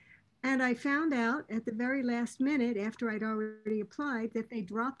city. And I found out at the very last minute, after I'd already applied, that they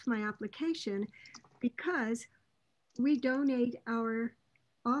dropped my application because we donate our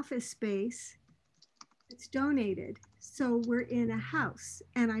office space. It's donated. So we're in a house.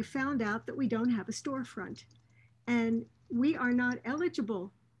 And I found out that we don't have a storefront. And we are not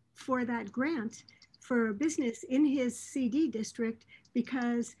eligible for that grant for a business in his CD district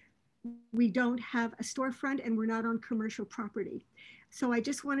because we don't have a storefront and we're not on commercial property. So I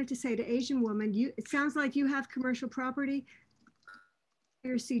just wanted to say to Asian Woman, it sounds like you have commercial property.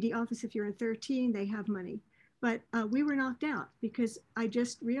 Your CD office, if you're in 13, they have money. But we were knocked out because I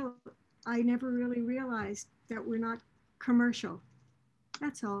never really realized that we're not commercial.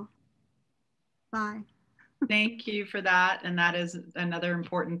 That's all. Bye. Thank you for that. And that is another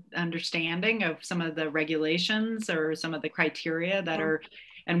important understanding of some of the regulations or some of the criteria that are,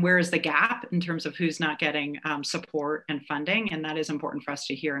 and where is the gap in terms of who's not getting support and funding. And that is important for us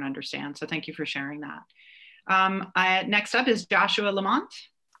to hear and understand. So thank you for sharing that. Next up is Joshua Lamont.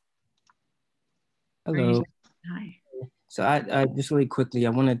 Hello. Hi. So I just really quickly, I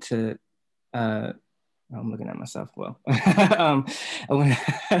wanted to, I'm looking at myself. Well, I wanted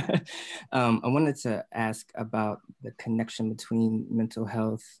to ask about the connection between mental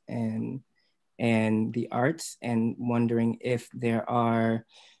health and the arts, and wondering if there are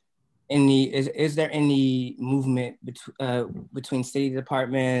any, is there any movement between city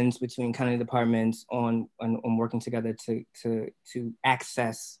departments, between county departments on working together to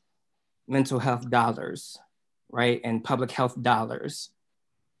access mental health dollars, right, and public health dollars,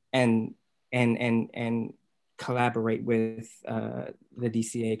 and collaborate with the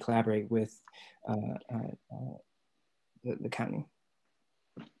DCA, collaborate with the county.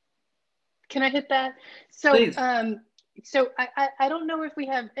 Can I hit that? So, so I don't know if we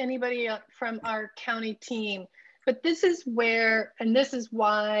have anybody from our county team, but this is where, and this is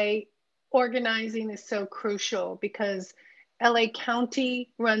why organizing is so crucial, because LA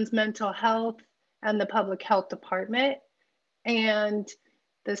County runs mental health and the public health department, and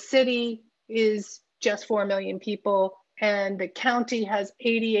the city is just 4 million people, and the county has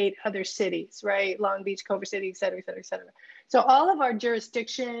 88 other cities, right? Long Beach, Culver City, et cetera, et cetera, et cetera. So all of our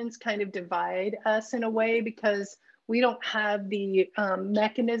jurisdictions kind of divide us in a way, because we don't have the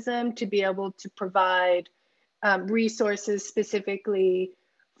mechanism to be able to provide resources specifically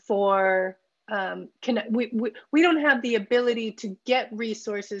for, we don't have the ability to get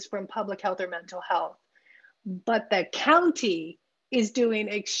resources from public health or mental health, but the county is doing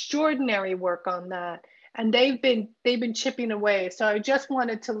extraordinary work on that. And they've been chipping away. So I just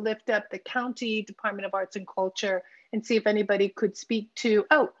wanted to lift up the County Department of Arts and Culture and see if anybody could speak to,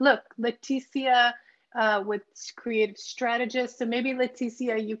 oh, look, Leticia with Creative Strategist. So maybe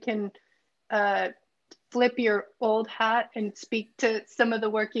Leticia, you can flip your old hat and speak to some of the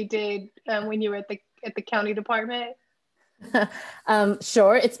work you did when you were at the county department.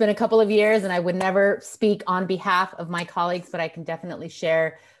 Sure, it's been a couple of years and I would never speak on behalf of my colleagues, but I can definitely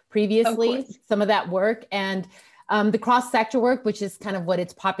share previously some of that work. And the cross-sector work, which is kind of what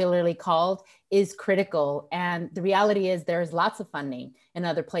it's popularly called, is critical. And the reality is there's lots of funding in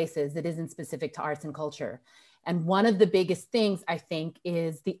other places that isn't specific to arts and culture. And one of the biggest things, I think,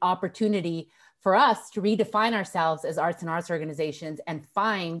 is the opportunity for us to redefine ourselves as arts and arts organizations and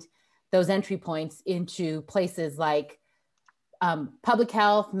find those entry points into places like public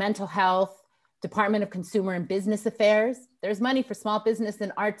health, mental health, Department of Consumer and Business Affairs. There's money for small business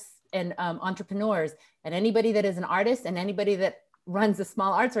and arts and entrepreneurs, and anybody that is an artist and anybody that runs a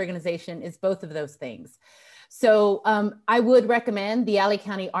small arts organization is both of those things. So I would recommend the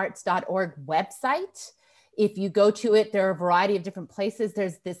LACountyArts.org website. If you go to it, there are a variety of different places.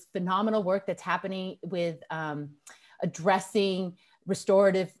 There's this phenomenal work that's happening with addressing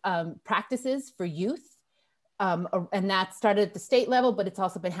restorative practices for youth. And that started at the state level, but it's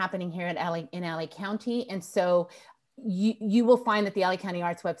also been happening here in LA County. And so you will find that the LA County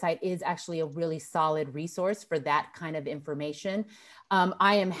Arts website is actually a really solid resource for that kind of information.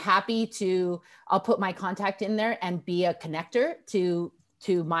 I am happy to, I'll put my contact in there and be a connector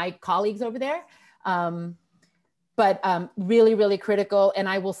to my colleagues over there. But really, really critical. And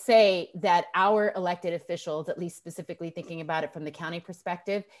I will say that our elected officials, at least specifically thinking about it from the county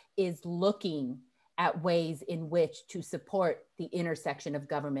perspective, is looking at ways in which to support the intersection of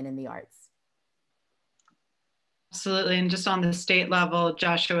government and the arts. Absolutely. And just on the state level,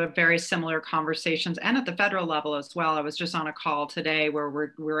 Joshua, very similar conversations, and at the federal level as well. I was just on a call today where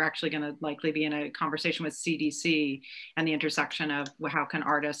we're actually going to likely be in a conversation with CDC and the intersection of how can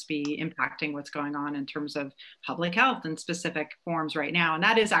artists be impacting what's going on in terms of public health in specific forms right now. And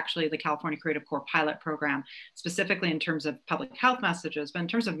that is actually the California Creative Corps pilot program, specifically in terms of public health messages, but in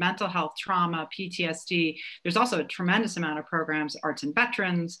terms of mental health, trauma, PTSD, there's also a tremendous amount of programs, arts and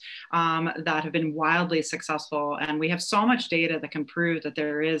veterans, that have been wildly successful. And we have so much data that can prove that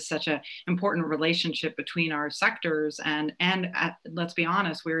there is such an important relationship between our sectors. And let's be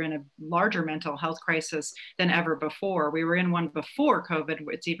honest, we're in a larger mental health crisis than ever before. We were in one before COVID.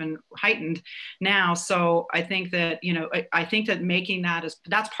 It's even heightened now. So I think that, I think that making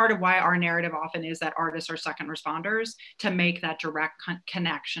that's part of why our narrative often is that artists are second responders, to make that direct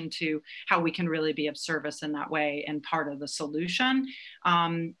connection to how we can really be of service in that way and part of the solution.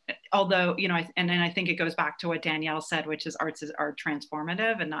 Although, and then I think it goes back to what Danielle said, which is arts are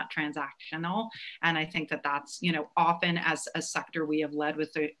transformative and not transactional. And I think that that's, often as a sector, we have led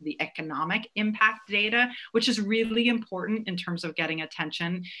with the economic impact data, which is really important in terms of getting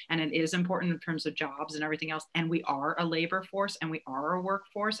attention. And it is important in terms of jobs and everything else. And we are a labor force and we are a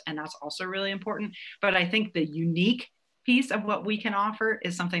workforce. And that's also really important. But I think the unique piece of what we can offer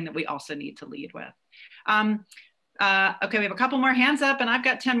is something that we also need to lead with. Okay, we have a couple more hands up and I've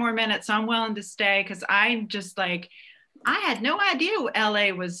got 10 more minutes, so I'm willing to stay because I'm just like, I had no idea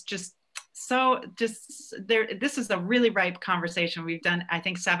LA was just there. This is a really ripe conversation. We've done, I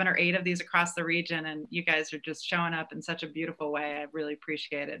think, 7 or 8 of these across the region, and you guys are just showing up in such a beautiful way. I really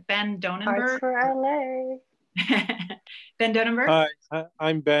appreciate it. Ben Donenberg. Arts for LA. Ben Donenberg. Hi,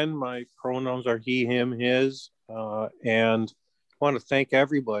 I'm Ben. My pronouns are he, him, his, and I want to thank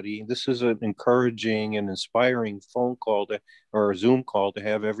everybody. This is an encouraging and inspiring phone call or a Zoom call to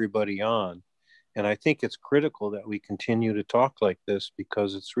have everybody on. And I think it's critical that we continue to talk like this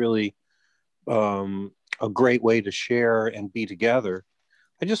because it's really a great way to share and be together.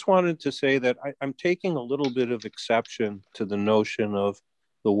 I just wanted to say that I'm taking a little bit of exception to the notion of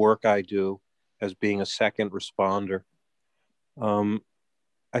the work I do as being a second responder.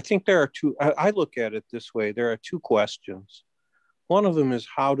 I think there are two, I look at it this way, there are 2 questions. One of them is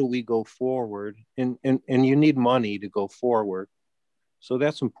how do we go forward? And you need money to go forward. So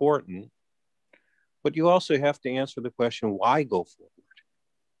that's important. But you also have to answer the question, why go forward?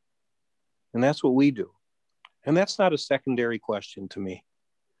 And that's what we do. And that's not a secondary question to me.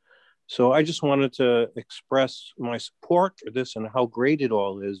 So I just wanted to express my support for this and how great it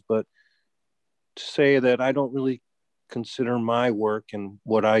all is, but to say that I don't really consider my work and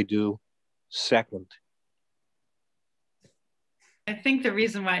what I do second. I think the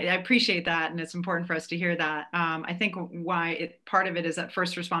reason why I appreciate that, and it's important for us to hear that, I think why part of it is that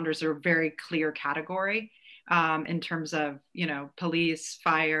first responders are a very clear category in terms of, you know, police,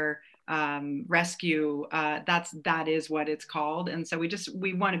 fire, rescue. That is what it's called, and so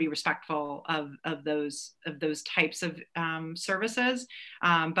we want to be respectful of those types of services.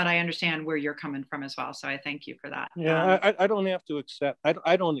 But I understand where you're coming from as well, so I thank you for that. Yeah, I don't have to accept.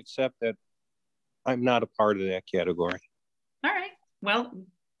 I don't accept that I'm not a part of that category. All right. Well,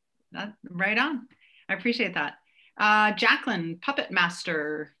 right on. I appreciate that. Jacqueline, Puppet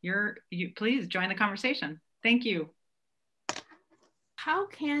Master, you please join the conversation. Thank you. How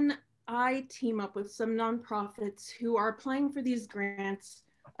can I team up with some nonprofits who are applying for these grants,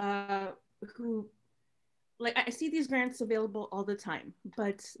 who, like, I see these grants available all the time,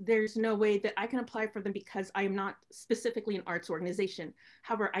 but there's no way that I can apply for them because I am not specifically an arts organization.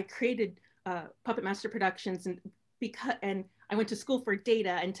 However, I created Puppet Master Productions and I went to school for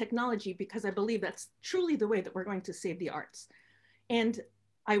data and technology because I believe that's truly the way that we're going to save the arts. And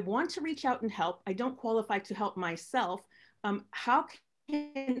I want to reach out and help. I don't qualify to help myself. How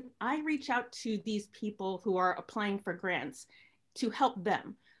can I reach out to these people who are applying for grants to help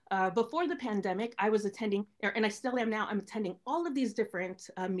them? Before the pandemic, I was attending, and I still am now, I'm attending all of these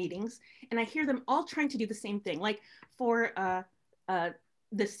different meetings, and I hear them all trying to do the same thing. Like for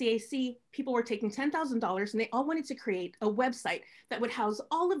the CAC, people were taking $10,000 and they all wanted to create a website that would house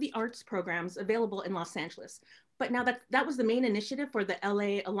all of the arts programs available in Los Angeles. But now that was the main initiative for the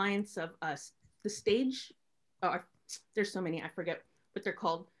LA Alliance of the Stage. There's so many, I forget what they're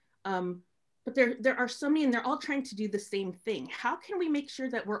called. But there are so many and they're all trying to do the same thing. How can we make sure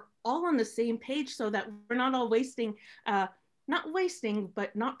that we're all on the same page so that we're not all wasting, we're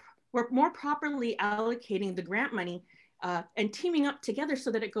more properly allocating the grant money and teaming up together so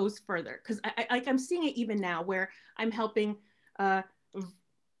that it goes further? Because I'm seeing it even now where I'm helping,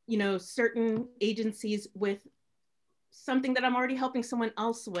 certain agencies with something that I'm already helping someone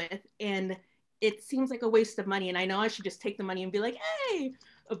else with, and it seems like a waste of money. And I know I should just take the money and be like, hey,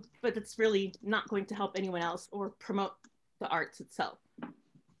 but it's really not going to help anyone else or promote the arts itself.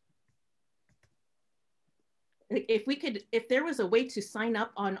 If there was a way to sign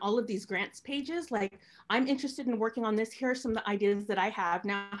up on all of these grants pages, like I'm interested in working on this, here are some of the ideas that I have.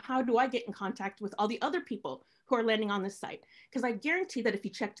 Now, how do I get in contact with all the other people who are landing on this site? Because I guarantee that if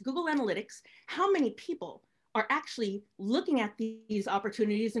you checked Google Analytics, how many people are actually looking at these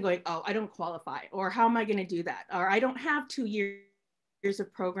opportunities and going, oh, I don't qualify, or how am I gonna do that? Or I don't have 2 years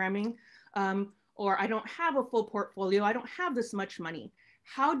of programming, or I don't have a full portfolio, I don't have this much money.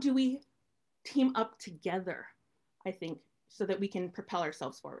 How do we team up together, I think, so that we can propel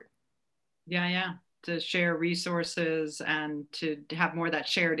ourselves forward? Yeah. To share resources and to have more of that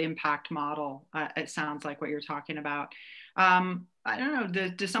shared impact model. It sounds like what you're talking about. I don't know,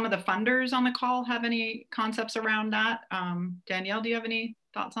 do some of the funders on the call have any concepts around that? Danielle, do you have any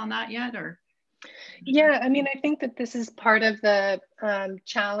thoughts on that yet? Or? Yeah, I mean, I think that this is part of the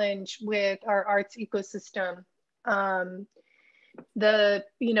challenge with our arts ecosystem. The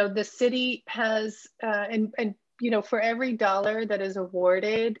city has, and for every dollar that is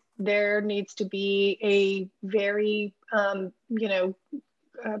awarded, there needs to be a very, there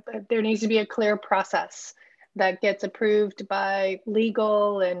needs to be a clear process that gets approved by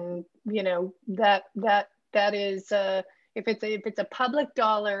legal, and that is if it's a public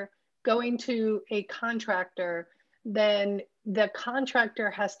dollar going to a contractor, then the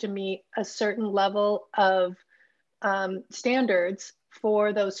contractor has to meet a certain level of standards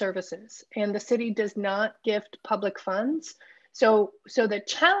for those services, and the city does not gift public funds. So the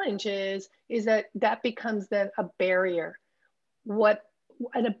challenge is that becomes then a barrier,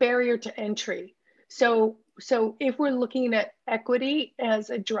 and a barrier to entry. So if we're looking at equity as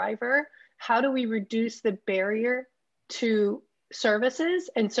a driver, how do we reduce the barrier to services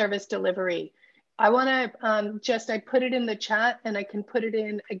and service delivery? I want to I put it in the chat and I can put it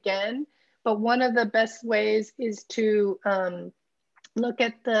in again, but one of the best ways is to look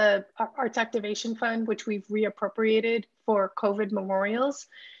at the Arts Activation Fund, which we've reappropriated for COVID memorials.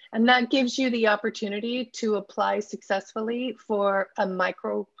 And that gives you the opportunity to apply successfully for a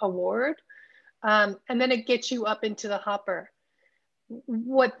micro award. And then it gets you up into the hopper.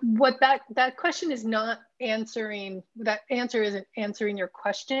 What that question is not answering, that answer isn't answering your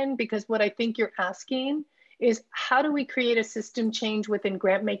question, because what I think you're asking is, how do we create a system change within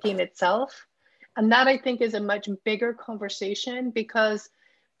grant making itself? And that, I think, is a much bigger conversation, because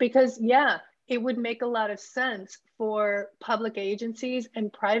yeah, it would make a lot of sense for public agencies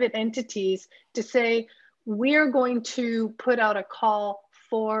and private entities to say, we're going to put out a call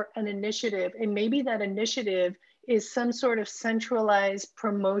for an initiative, and maybe that initiative is some sort of centralized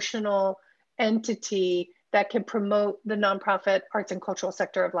promotional entity that can promote the nonprofit arts and cultural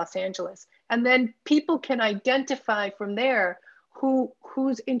sector of Los Angeles. And then people can identify from there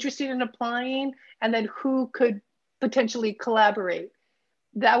who's interested in applying, and then who could potentially collaborate.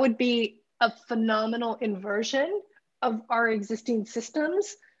 That would be a phenomenal inversion of our existing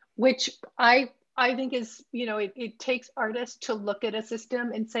systems, which I think is, you know, it takes artists to look at a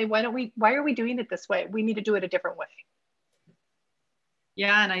system and say, why are we doing it this way? We need to do it a different way.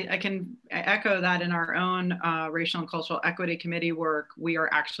 Yeah, and I can echo that. In our own racial and cultural equity committee work, we are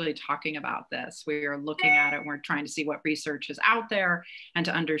actually talking about this. We are looking at it, and we're trying to see what research is out there and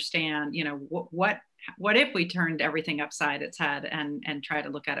to understand, you know, what if we turned everything upside its head and try to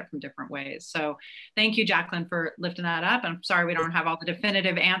look at it from different ways. So thank you, Jacqueline, for lifting that up. I'm sorry we don't have all the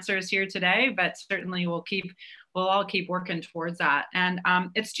definitive answers here today, but certainly we'll all keep working towards that. And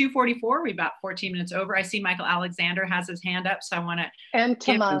it's 2:44. We've about 14 minutes over. I see Michael Alexander has his hand up, so I want to. And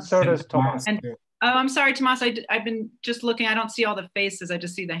Tomas. And so does Tomas. Oh, I'm sorry, Tomas. I've been just looking. I don't see all the faces. I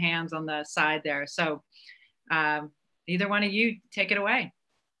just see the hands on the side there. So either one of you, take it away.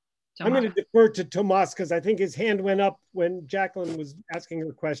 Tomas. I'm going to defer to Tomas because I think his hand went up when Jacqueline was asking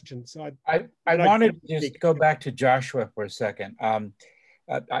her question. So I wanted to just go back to Joshua for a second.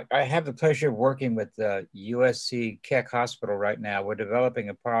 I have the pleasure of working with the USC Keck Hospital right now. We're developing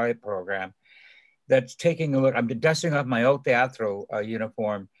a pilot program that's taking a look. I'm dusting off my old teatro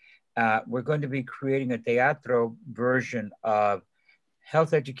uniform. We're going to be creating a teatro version of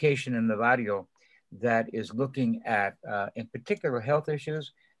health education in the barrio that is looking at, in particular, health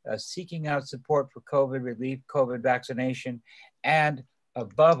issues, seeking out support for COVID relief, COVID vaccination, and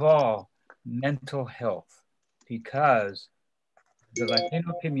above all, mental health, because the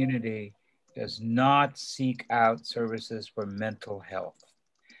Latino community does not seek out services for mental health.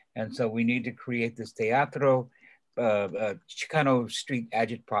 And so we need to create this teatro, Chicano street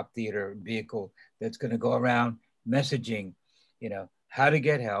agitprop theater vehicle that's going to go around messaging, you know, how to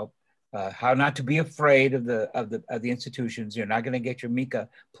get help, how not to be afraid of the institutions. You're not going to get your mica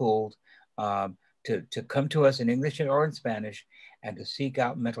pulled, to come to us in English or in Spanish, and to seek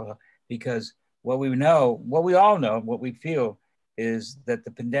out mental health. Because what we all know, what we feel is that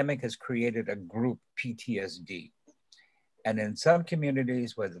the pandemic has created a group PTSD. And in some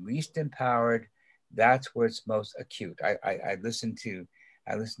communities where the least empowered, that's where it's most acute. I listen to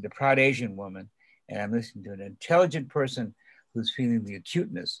Proud Asian Woman, and I'm listening to an intelligent person who's feeling the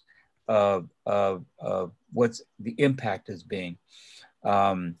acuteness of what's the impact is being.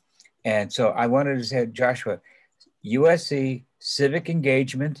 And so I wanted to say, Joshua, USC civic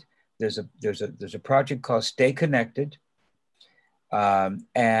engagement, there's a project called Stay Connected, and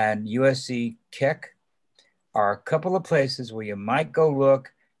USC Keck are a couple of places where you might go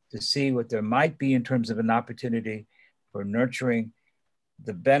look to see what there might be in terms of an opportunity for nurturing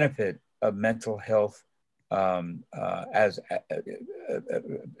the benefit of mental health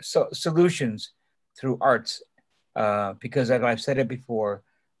solutions through arts. Because as I've said it before,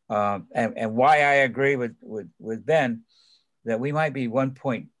 and why I agree with Ben, that we might be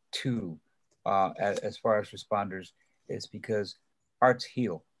 1.2 as far as responders, is because arts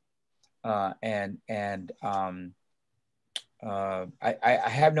heal. I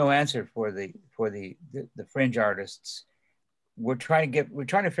have no answer for the fringe artists. We're trying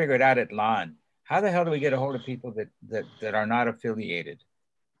to figure it out at LAN. How the hell do we get a hold of people that are not affiliated,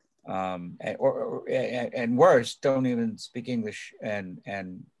 and worse, don't even speak English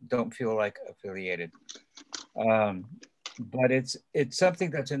and don't feel like affiliated? But it's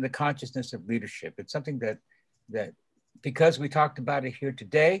something that's in the consciousness of leadership. It's something that because we talked about it here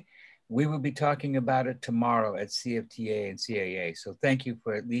today, we will be talking about it tomorrow at CFTA and CAA. So thank you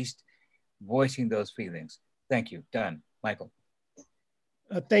for at least voicing those feelings. Thank you. Done. Michael.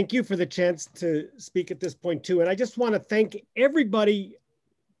 Thank you for the chance to speak at this point too. And I just want to thank everybody.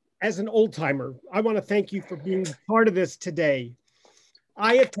 As an old timer, I want to thank you for being part of this today.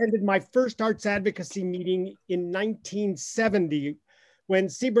 I attended my first arts advocacy meeting in 1970 when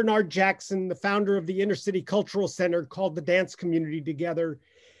C. Bernard Jackson, the founder of the Inner City Cultural Center, called the dance community together.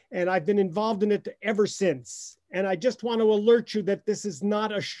 And I've been involved in it ever since. And I just want to alert you that this is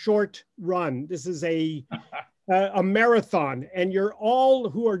not a short run. This is a marathon. And you're all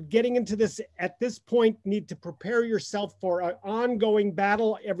who are getting into this at this point need to prepare yourself for an ongoing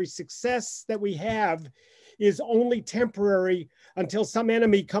battle. Every success that we have is only temporary until some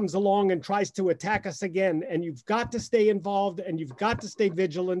enemy comes along and tries to attack us again. And you've got to stay involved, and you've got to stay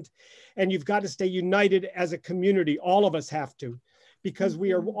vigilant, and you've got to stay united as a community. All of us have to. because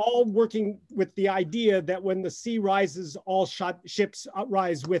we are all working with the idea that when the sea rises, all ships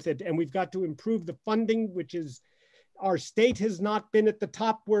rise with it. And we've got to improve the funding, which is, our state has not been at the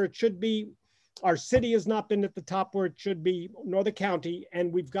top where it should be. Our city has not been at the top where it should be, nor the county.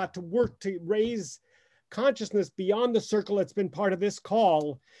 And we've got to work to raise consciousness beyond the circle that's been part of this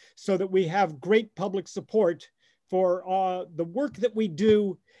call, so that we have great public support for the work that we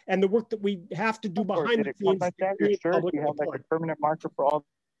do and the work that we have to do behind the scenes. Like that, your shirt, you have like a permanent marker for all.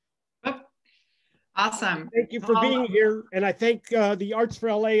 Awesome. Thank you for being here. And I thank the Arts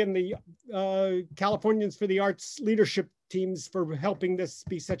for LA and the Californians for the Arts leadership teams for helping this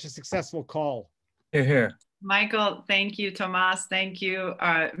be such a successful call. Hear, hear. Michael, thank you. Tomas, thank you.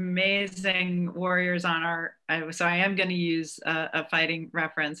 Amazing warriors on our, so I am going to use a fighting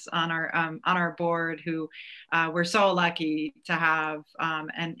reference on our board, who we're so lucky to have,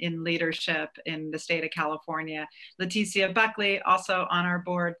 and in leadership in the state of California. Leticia Buckley, also on our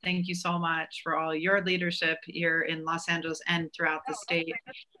board. Thank you so much for all your leadership here in Los Angeles and throughout the state,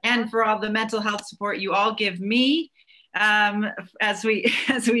 and for all the mental health support you all give me as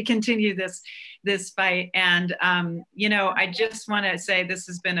we continue this fight. And you know, I just want to say this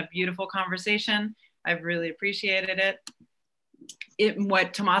has been a beautiful conversation. I've really appreciated it.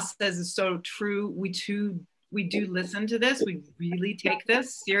 What Tomas says is so true. We do listen to this. We really take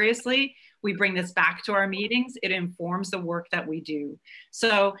this seriously. We bring this back to our meetings. It informs the work that we do.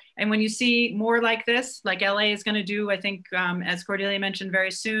 So, and when you see more like this, like LA is going to do, I think, as Cordelia mentioned, very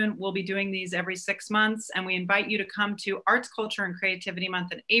soon, we'll be doing these every 6 months. And we invite you to come to Arts, Culture, and Creativity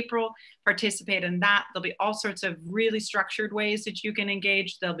Month in April, participate in that. There'll be all sorts of really structured ways that you can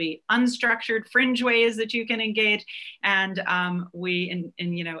engage. There'll be unstructured fringe ways that you can engage. And we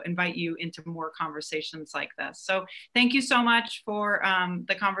you know, invite you into more conversations like this. So thank you so much for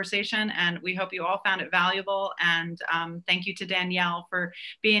the conversation, and we hope you all found it valuable. And thank you to Danielle for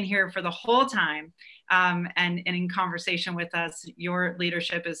being here for the whole time and in conversation with us. Your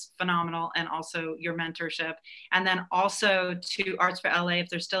leadership is phenomenal, and also your mentorship. And then also to Arts for LA, if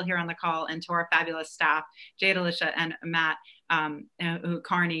they're still here on the call, and to our fabulous staff, Jade, Alicia, and Matt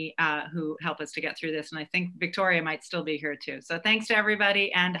Carney, who help us to get through this. And I think Victoria might still be here too. So thanks to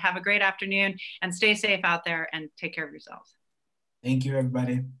everybody, and have a great afternoon, and stay safe out there, and take care of yourselves. Thank you,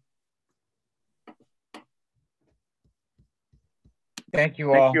 everybody. Thank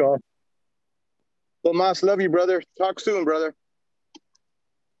you all. Thank you all. Tomas, love you, brother. Talk soon, brother.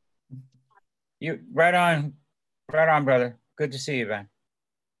 You right on, brother. Good to see you, man.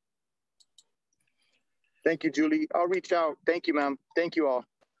 Thank you, Julie. I'll reach out. Thank you, ma'am. Thank you all.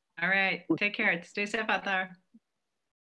 All right. Take care. Stay safe out there.